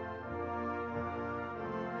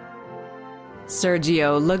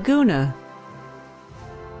 Sergio Laguna,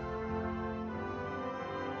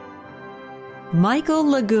 Michael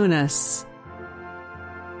Lagunas,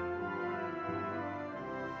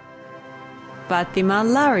 Fatima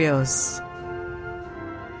Larios,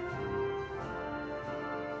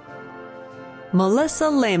 Melissa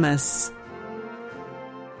Lamas,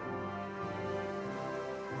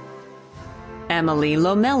 Emily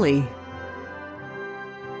Lomelli,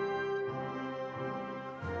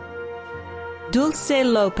 Dulce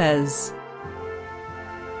Lopez,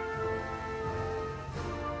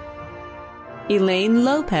 Elaine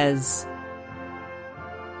Lopez,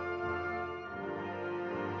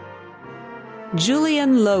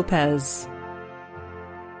 Julian Lopez,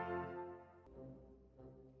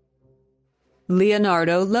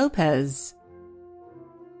 Leonardo Lopez,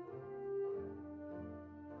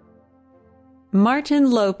 Martin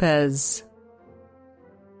Lopez,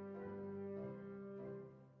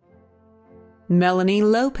 Melanie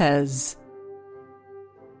Lopez,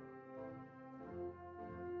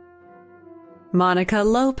 Monica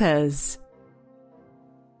Lopez,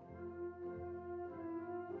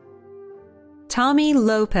 Tommy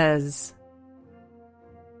Lopez,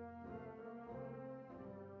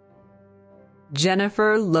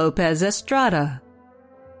 Jennifer Lopez Estrada,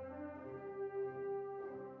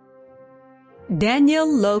 Daniel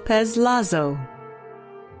Lopez Lazo,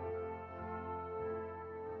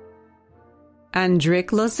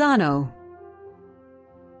 Andrick Lozano,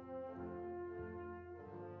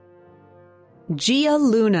 Gia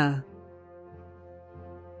Luna,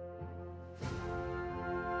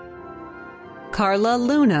 Carla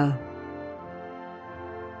Luna,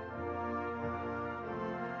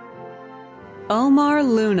 Omar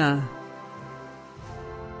Luna,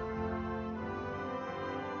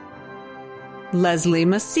 Leslie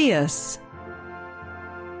Macias,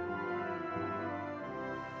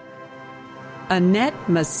 Annette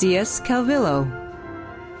Macias Calvillo,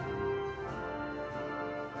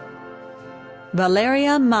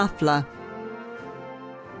 Valeria Mafla,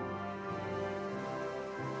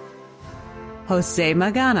 Jose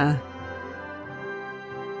Magana,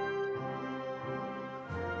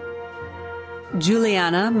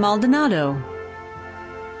 Juliana Maldonado,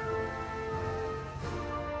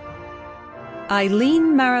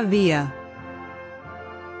 Eileen Maravilla,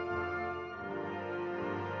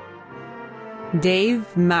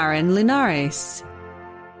 Dave Marin Linares,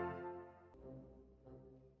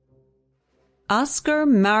 Oscar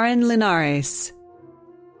Marin Linares,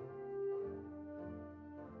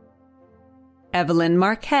 Evelyn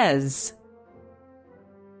Marquez,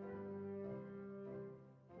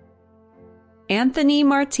 Anthony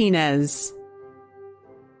Martinez,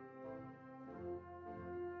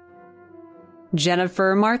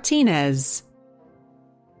 Jennifer Martinez,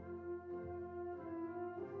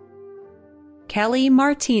 Kelly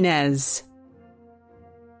Martinez,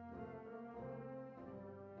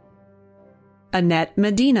 Annette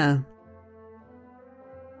Medina,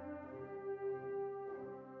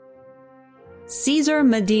 Caesar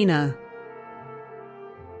Medina,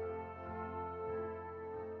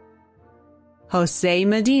 Jose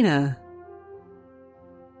Medina,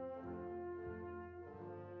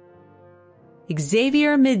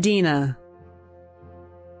 Xavier Medina,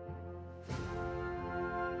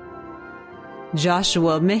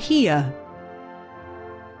 Joshua Mejia,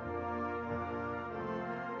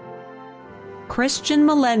 Christian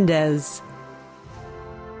Melendez,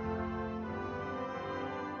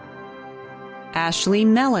 Ashley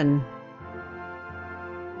Mellon,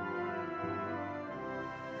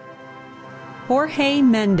 Jorge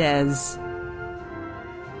Mendez,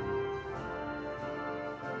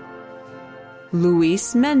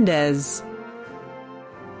 Luis Mendez,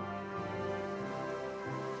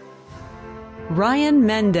 Ryan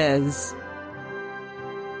Mendez,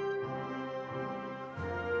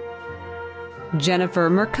 Jennifer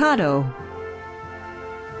Mercado,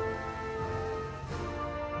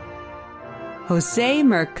 Jose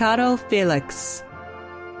Mercado Felix,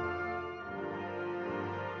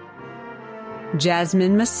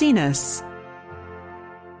 Jasmine Macinas,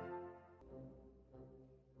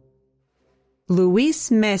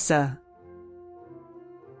 Luis Mesa,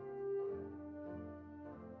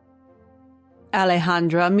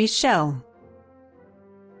 Alejandra Michelle,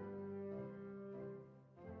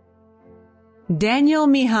 Daniel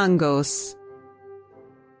Mijangos,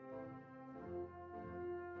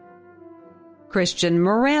 Christian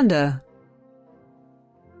Miranda,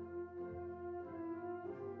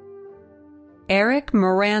 Eric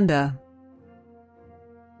Miranda,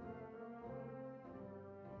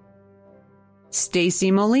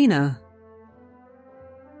 Stacy Molina,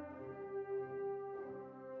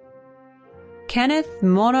 Kenneth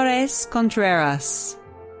Monores Contreras,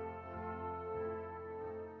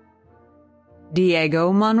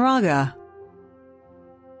 Diego Monraga,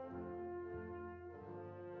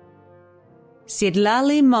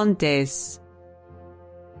 Sidlali Montes,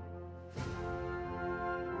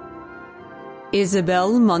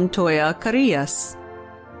 Isabel Montoya Carillas,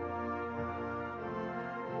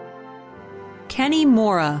 Kenny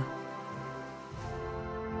Mora,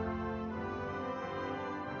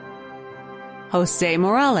 Jose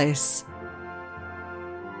Morales,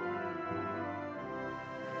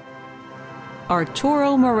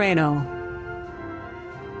 Arturo Moreno,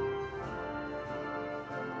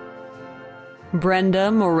 Brenda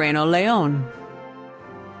Moreno Leon,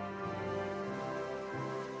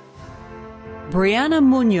 Brianna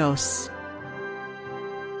Munoz,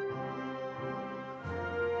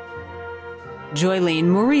 Joylene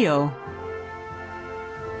Murillo,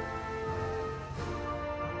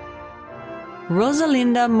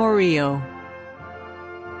 Rosalinda Murillo,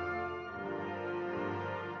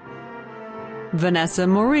 Vanessa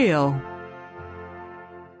Murillo,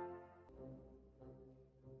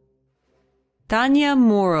 Tanya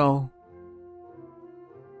Muro,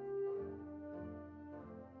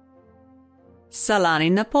 Salani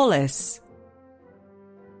Napoles,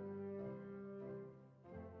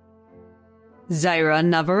 Zaira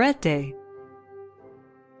Navarrete,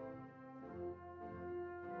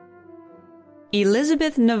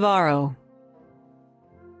 Elizabeth Navarro,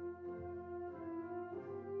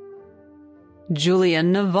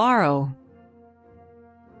 Julian Navarro,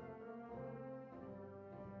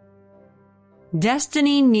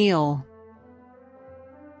 Destiny Neal,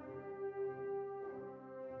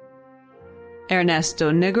 Ernesto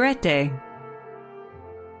Negrete,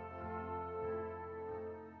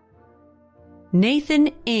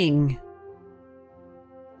 Nathan Ing,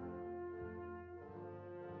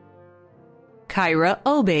 Kyra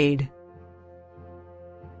Obaid,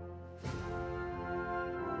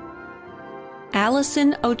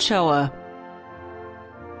 Allison Ochoa,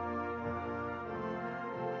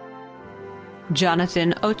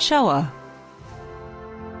 Jonathan Ochoa,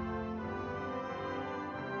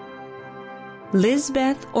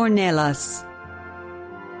 Lisbeth Ornelas,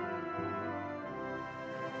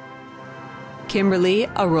 Kimberly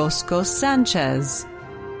Orozco Sanchez,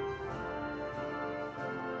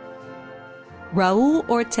 Raul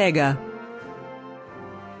Ortega,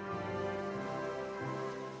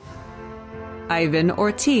 Ivan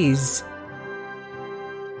Ortiz,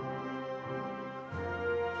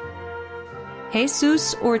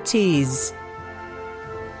 Jesus Ortiz,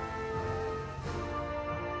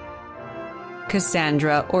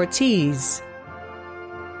 Cassandra Ortiz,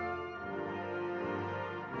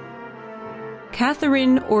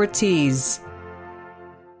 Catherine Ortiz,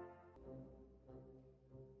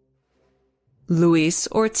 Luis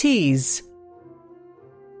Ortiz,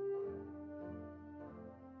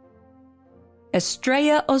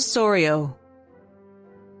 Estrella Osorio,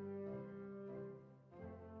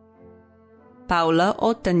 Paula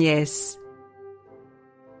Otañez,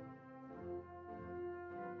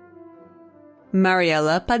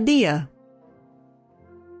 Mariela Padilla,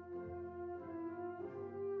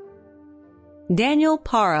 Daniel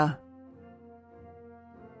Parra,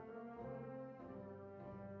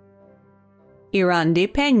 Irandi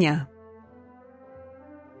Peña,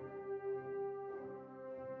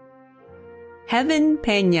 Heaven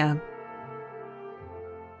Peña,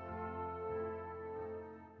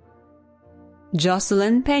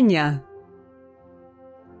 Jocelyn Peña,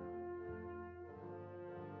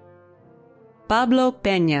 Pablo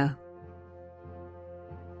Peña,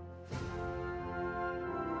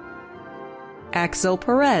 Axel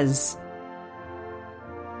Perez,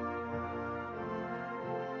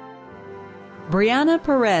 Brianna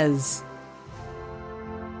Perez,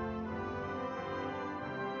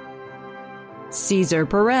 Cesar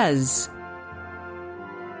Perez,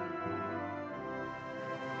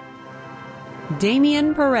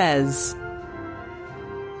 Damian Perez,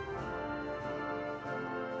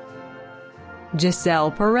 Giselle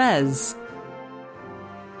Perez,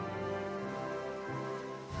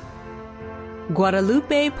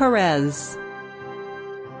 Guadalupe Perez,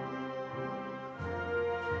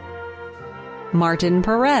 Martin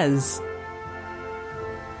Perez,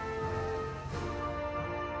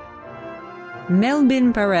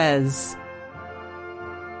 Melvin Perez,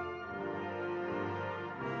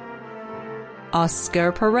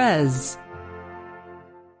 Oscar Perez,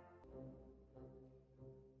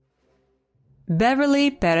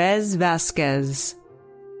 Beverly Perez Vasquez,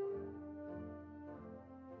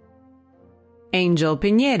 Angel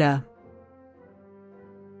Pineda,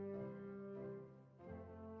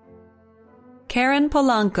 Karen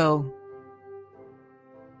Polanco,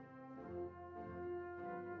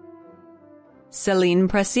 Celine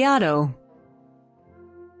Preciado,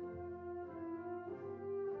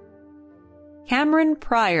 Cameron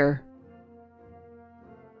Pryor,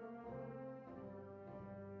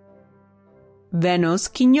 Venus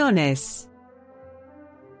Quiñones,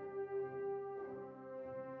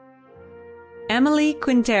 Emily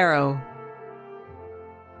Quintero,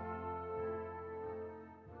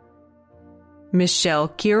 Michelle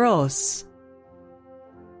Quiroz,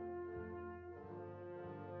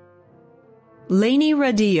 Lainey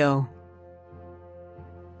Radillo,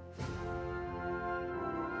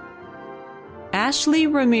 Ashley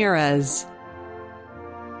Ramirez,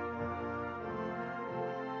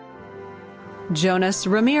 Jonas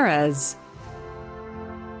Ramirez,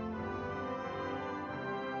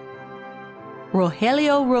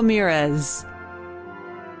 Rogelio Ramirez,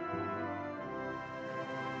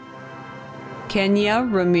 Kenya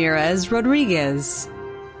Ramirez Rodriguez,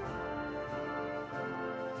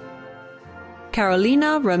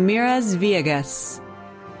 Carolina Ramirez Villegas,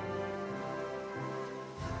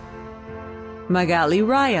 Magali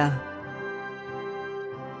Raya,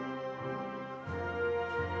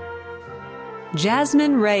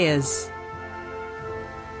 Jasmine Reyes,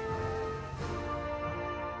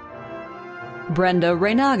 Brenda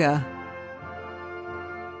Reynaga,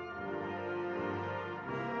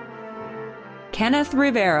 Kenneth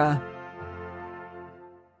Rivera,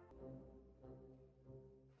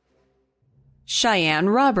 Cheyenne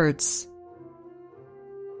Roberts,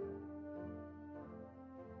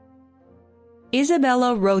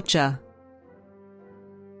 Isabella Rocha,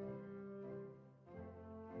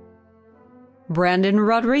 Brandon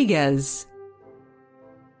Rodriguez,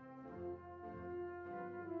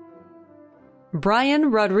 Brian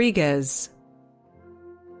Rodriguez,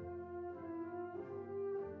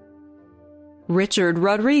 Richard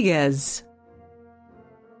Rodriguez,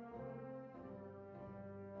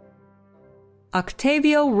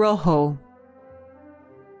 Octavio Rojo,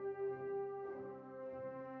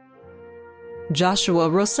 Joshua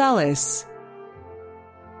Rosales,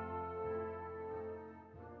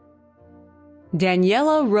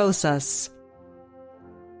 Daniela Rosas,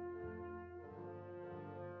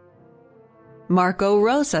 Marco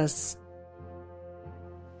Rosas,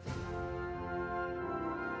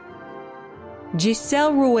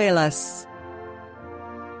 Giselle Ruelas,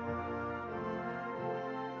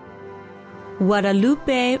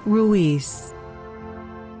 Guadalupe Ruiz,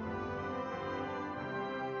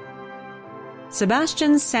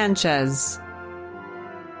 Sebastian Sanchez,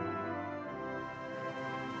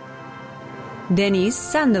 Denise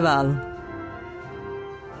Sandoval,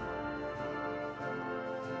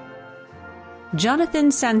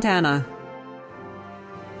 Jonathan Santana,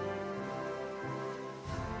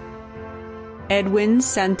 Edwin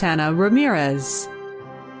Santana Ramirez,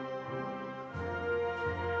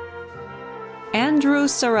 Andrew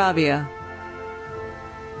Saravia,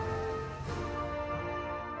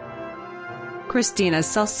 Christina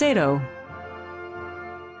Salcedo,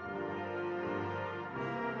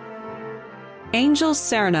 Angel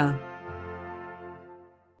Serna,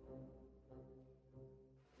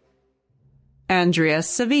 Andrea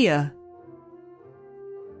Sevilla,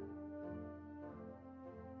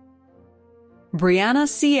 Brianna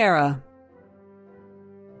Sierra,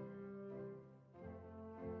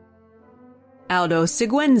 Aldo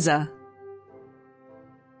Siguenza,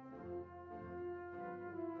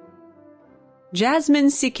 Jasmine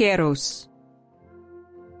Siqueiros,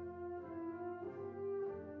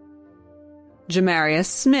 Jamarius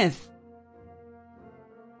Smith,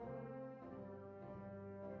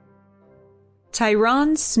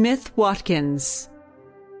 Tyron Smith Watkins,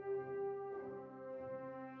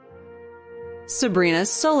 Sabrina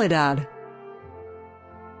Soledad,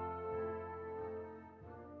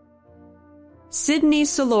 Sydney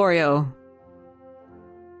Solorio,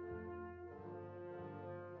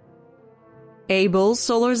 Abel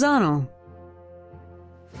Solorzano,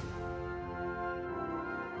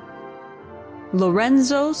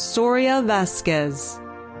 Lorenzo Soria Vasquez,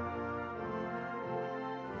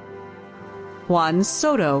 Juan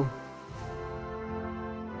Soto,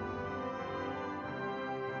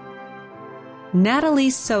 Natalie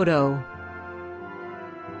Soto,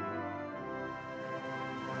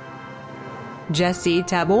 Jesse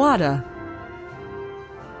Taboada,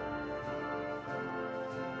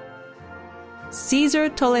 Cesar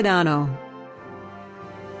Toledano,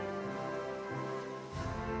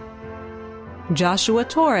 Joshua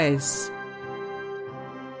Torres,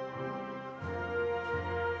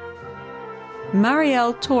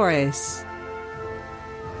 Mariel Torres,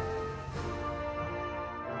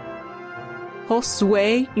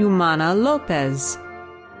 Josue Humana Lopez,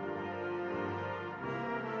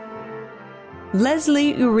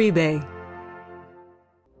 Leslie Uribe,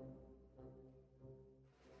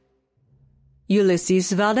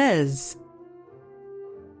 Ulysses Valdez,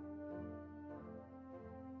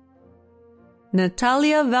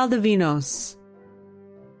 Natalia Valdivinos,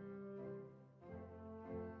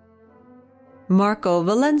 Marco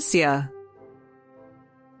Valencia,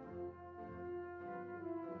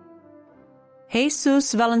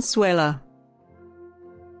 Jesus Valenzuela,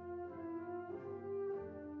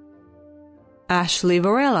 Ashley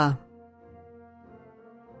Varela,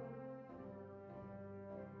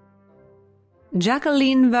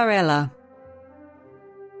 Jacqueline Varela,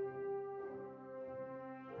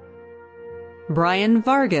 Brian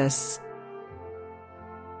Vargas,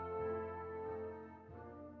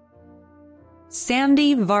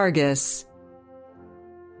 Sandy Vargas,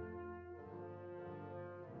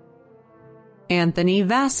 Anthony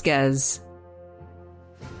Vasquez,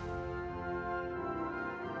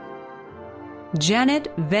 Janet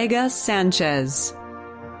Vega Sanchez,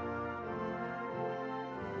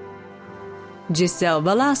 Giselle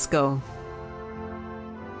Velasco,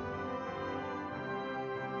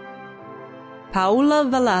 Paula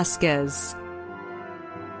Velasquez,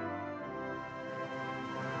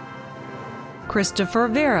 Christopher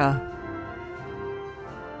Vera,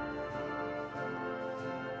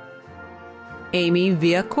 Amy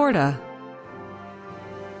Villacorta,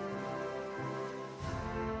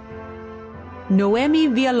 Noemi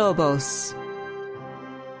Villalobos,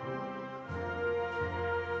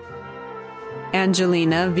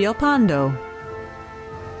 Angelina Villalpando,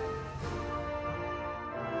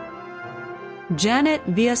 Janet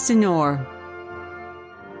Villasenor,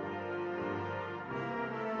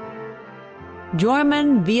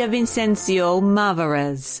 Jorman Villavicencio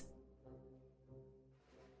Mavarez,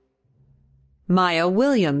 Maya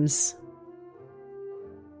Williams,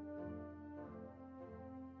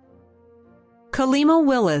 Kalima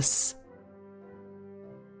Willis,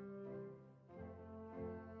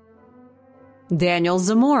 Daniel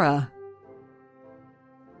Zamora,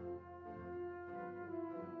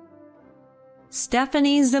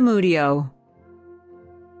 Stephanie Zamudio,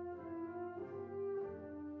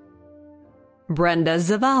 Brenda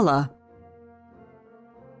Zavala,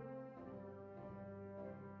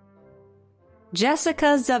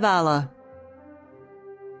 Jessica Zavala,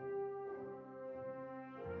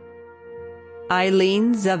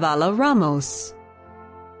 Eileen Zavala Ramos,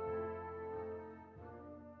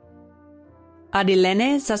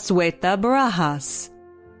 Adilene Zazueta Barajas,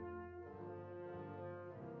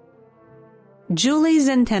 Julie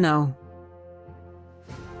Zenteno,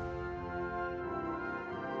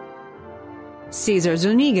 Cesar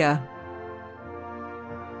Zuniga,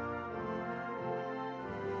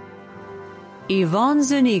 Yvonne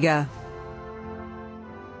Zuniga.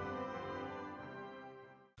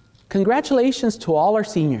 Congratulations to all our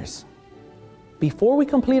seniors. Before we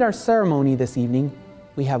complete our ceremony this evening,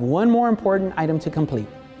 we have one more important item to complete: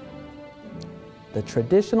 the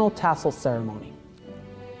traditional tassel ceremony.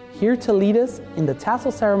 Here to lead us in the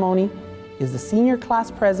tassel ceremony is the senior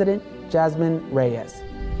class president, Jasmine Reyes.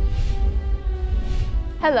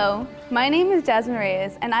 Hello, my name is Jasmine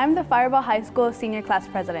Reyes, and I'm the Firebaugh High School senior class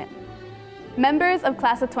president. Members of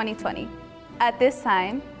class of 2020, at this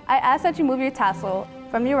time, I ask that you move your tassel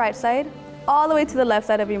from your right side all the way to the left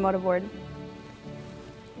side of your motorboard.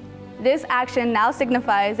 This action now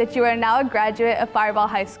signifies that you are now a graduate of Firebaugh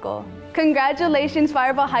High School. Congratulations,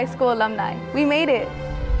 Firebaugh High School alumni. We made it.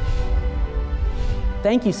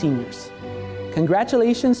 Thank you, seniors.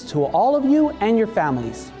 Congratulations to all of you and your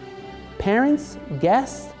families, parents,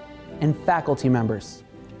 guests, and faculty members.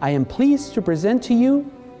 I am pleased to present to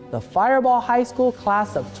you the Firebaugh High School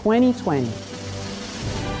class of 2020.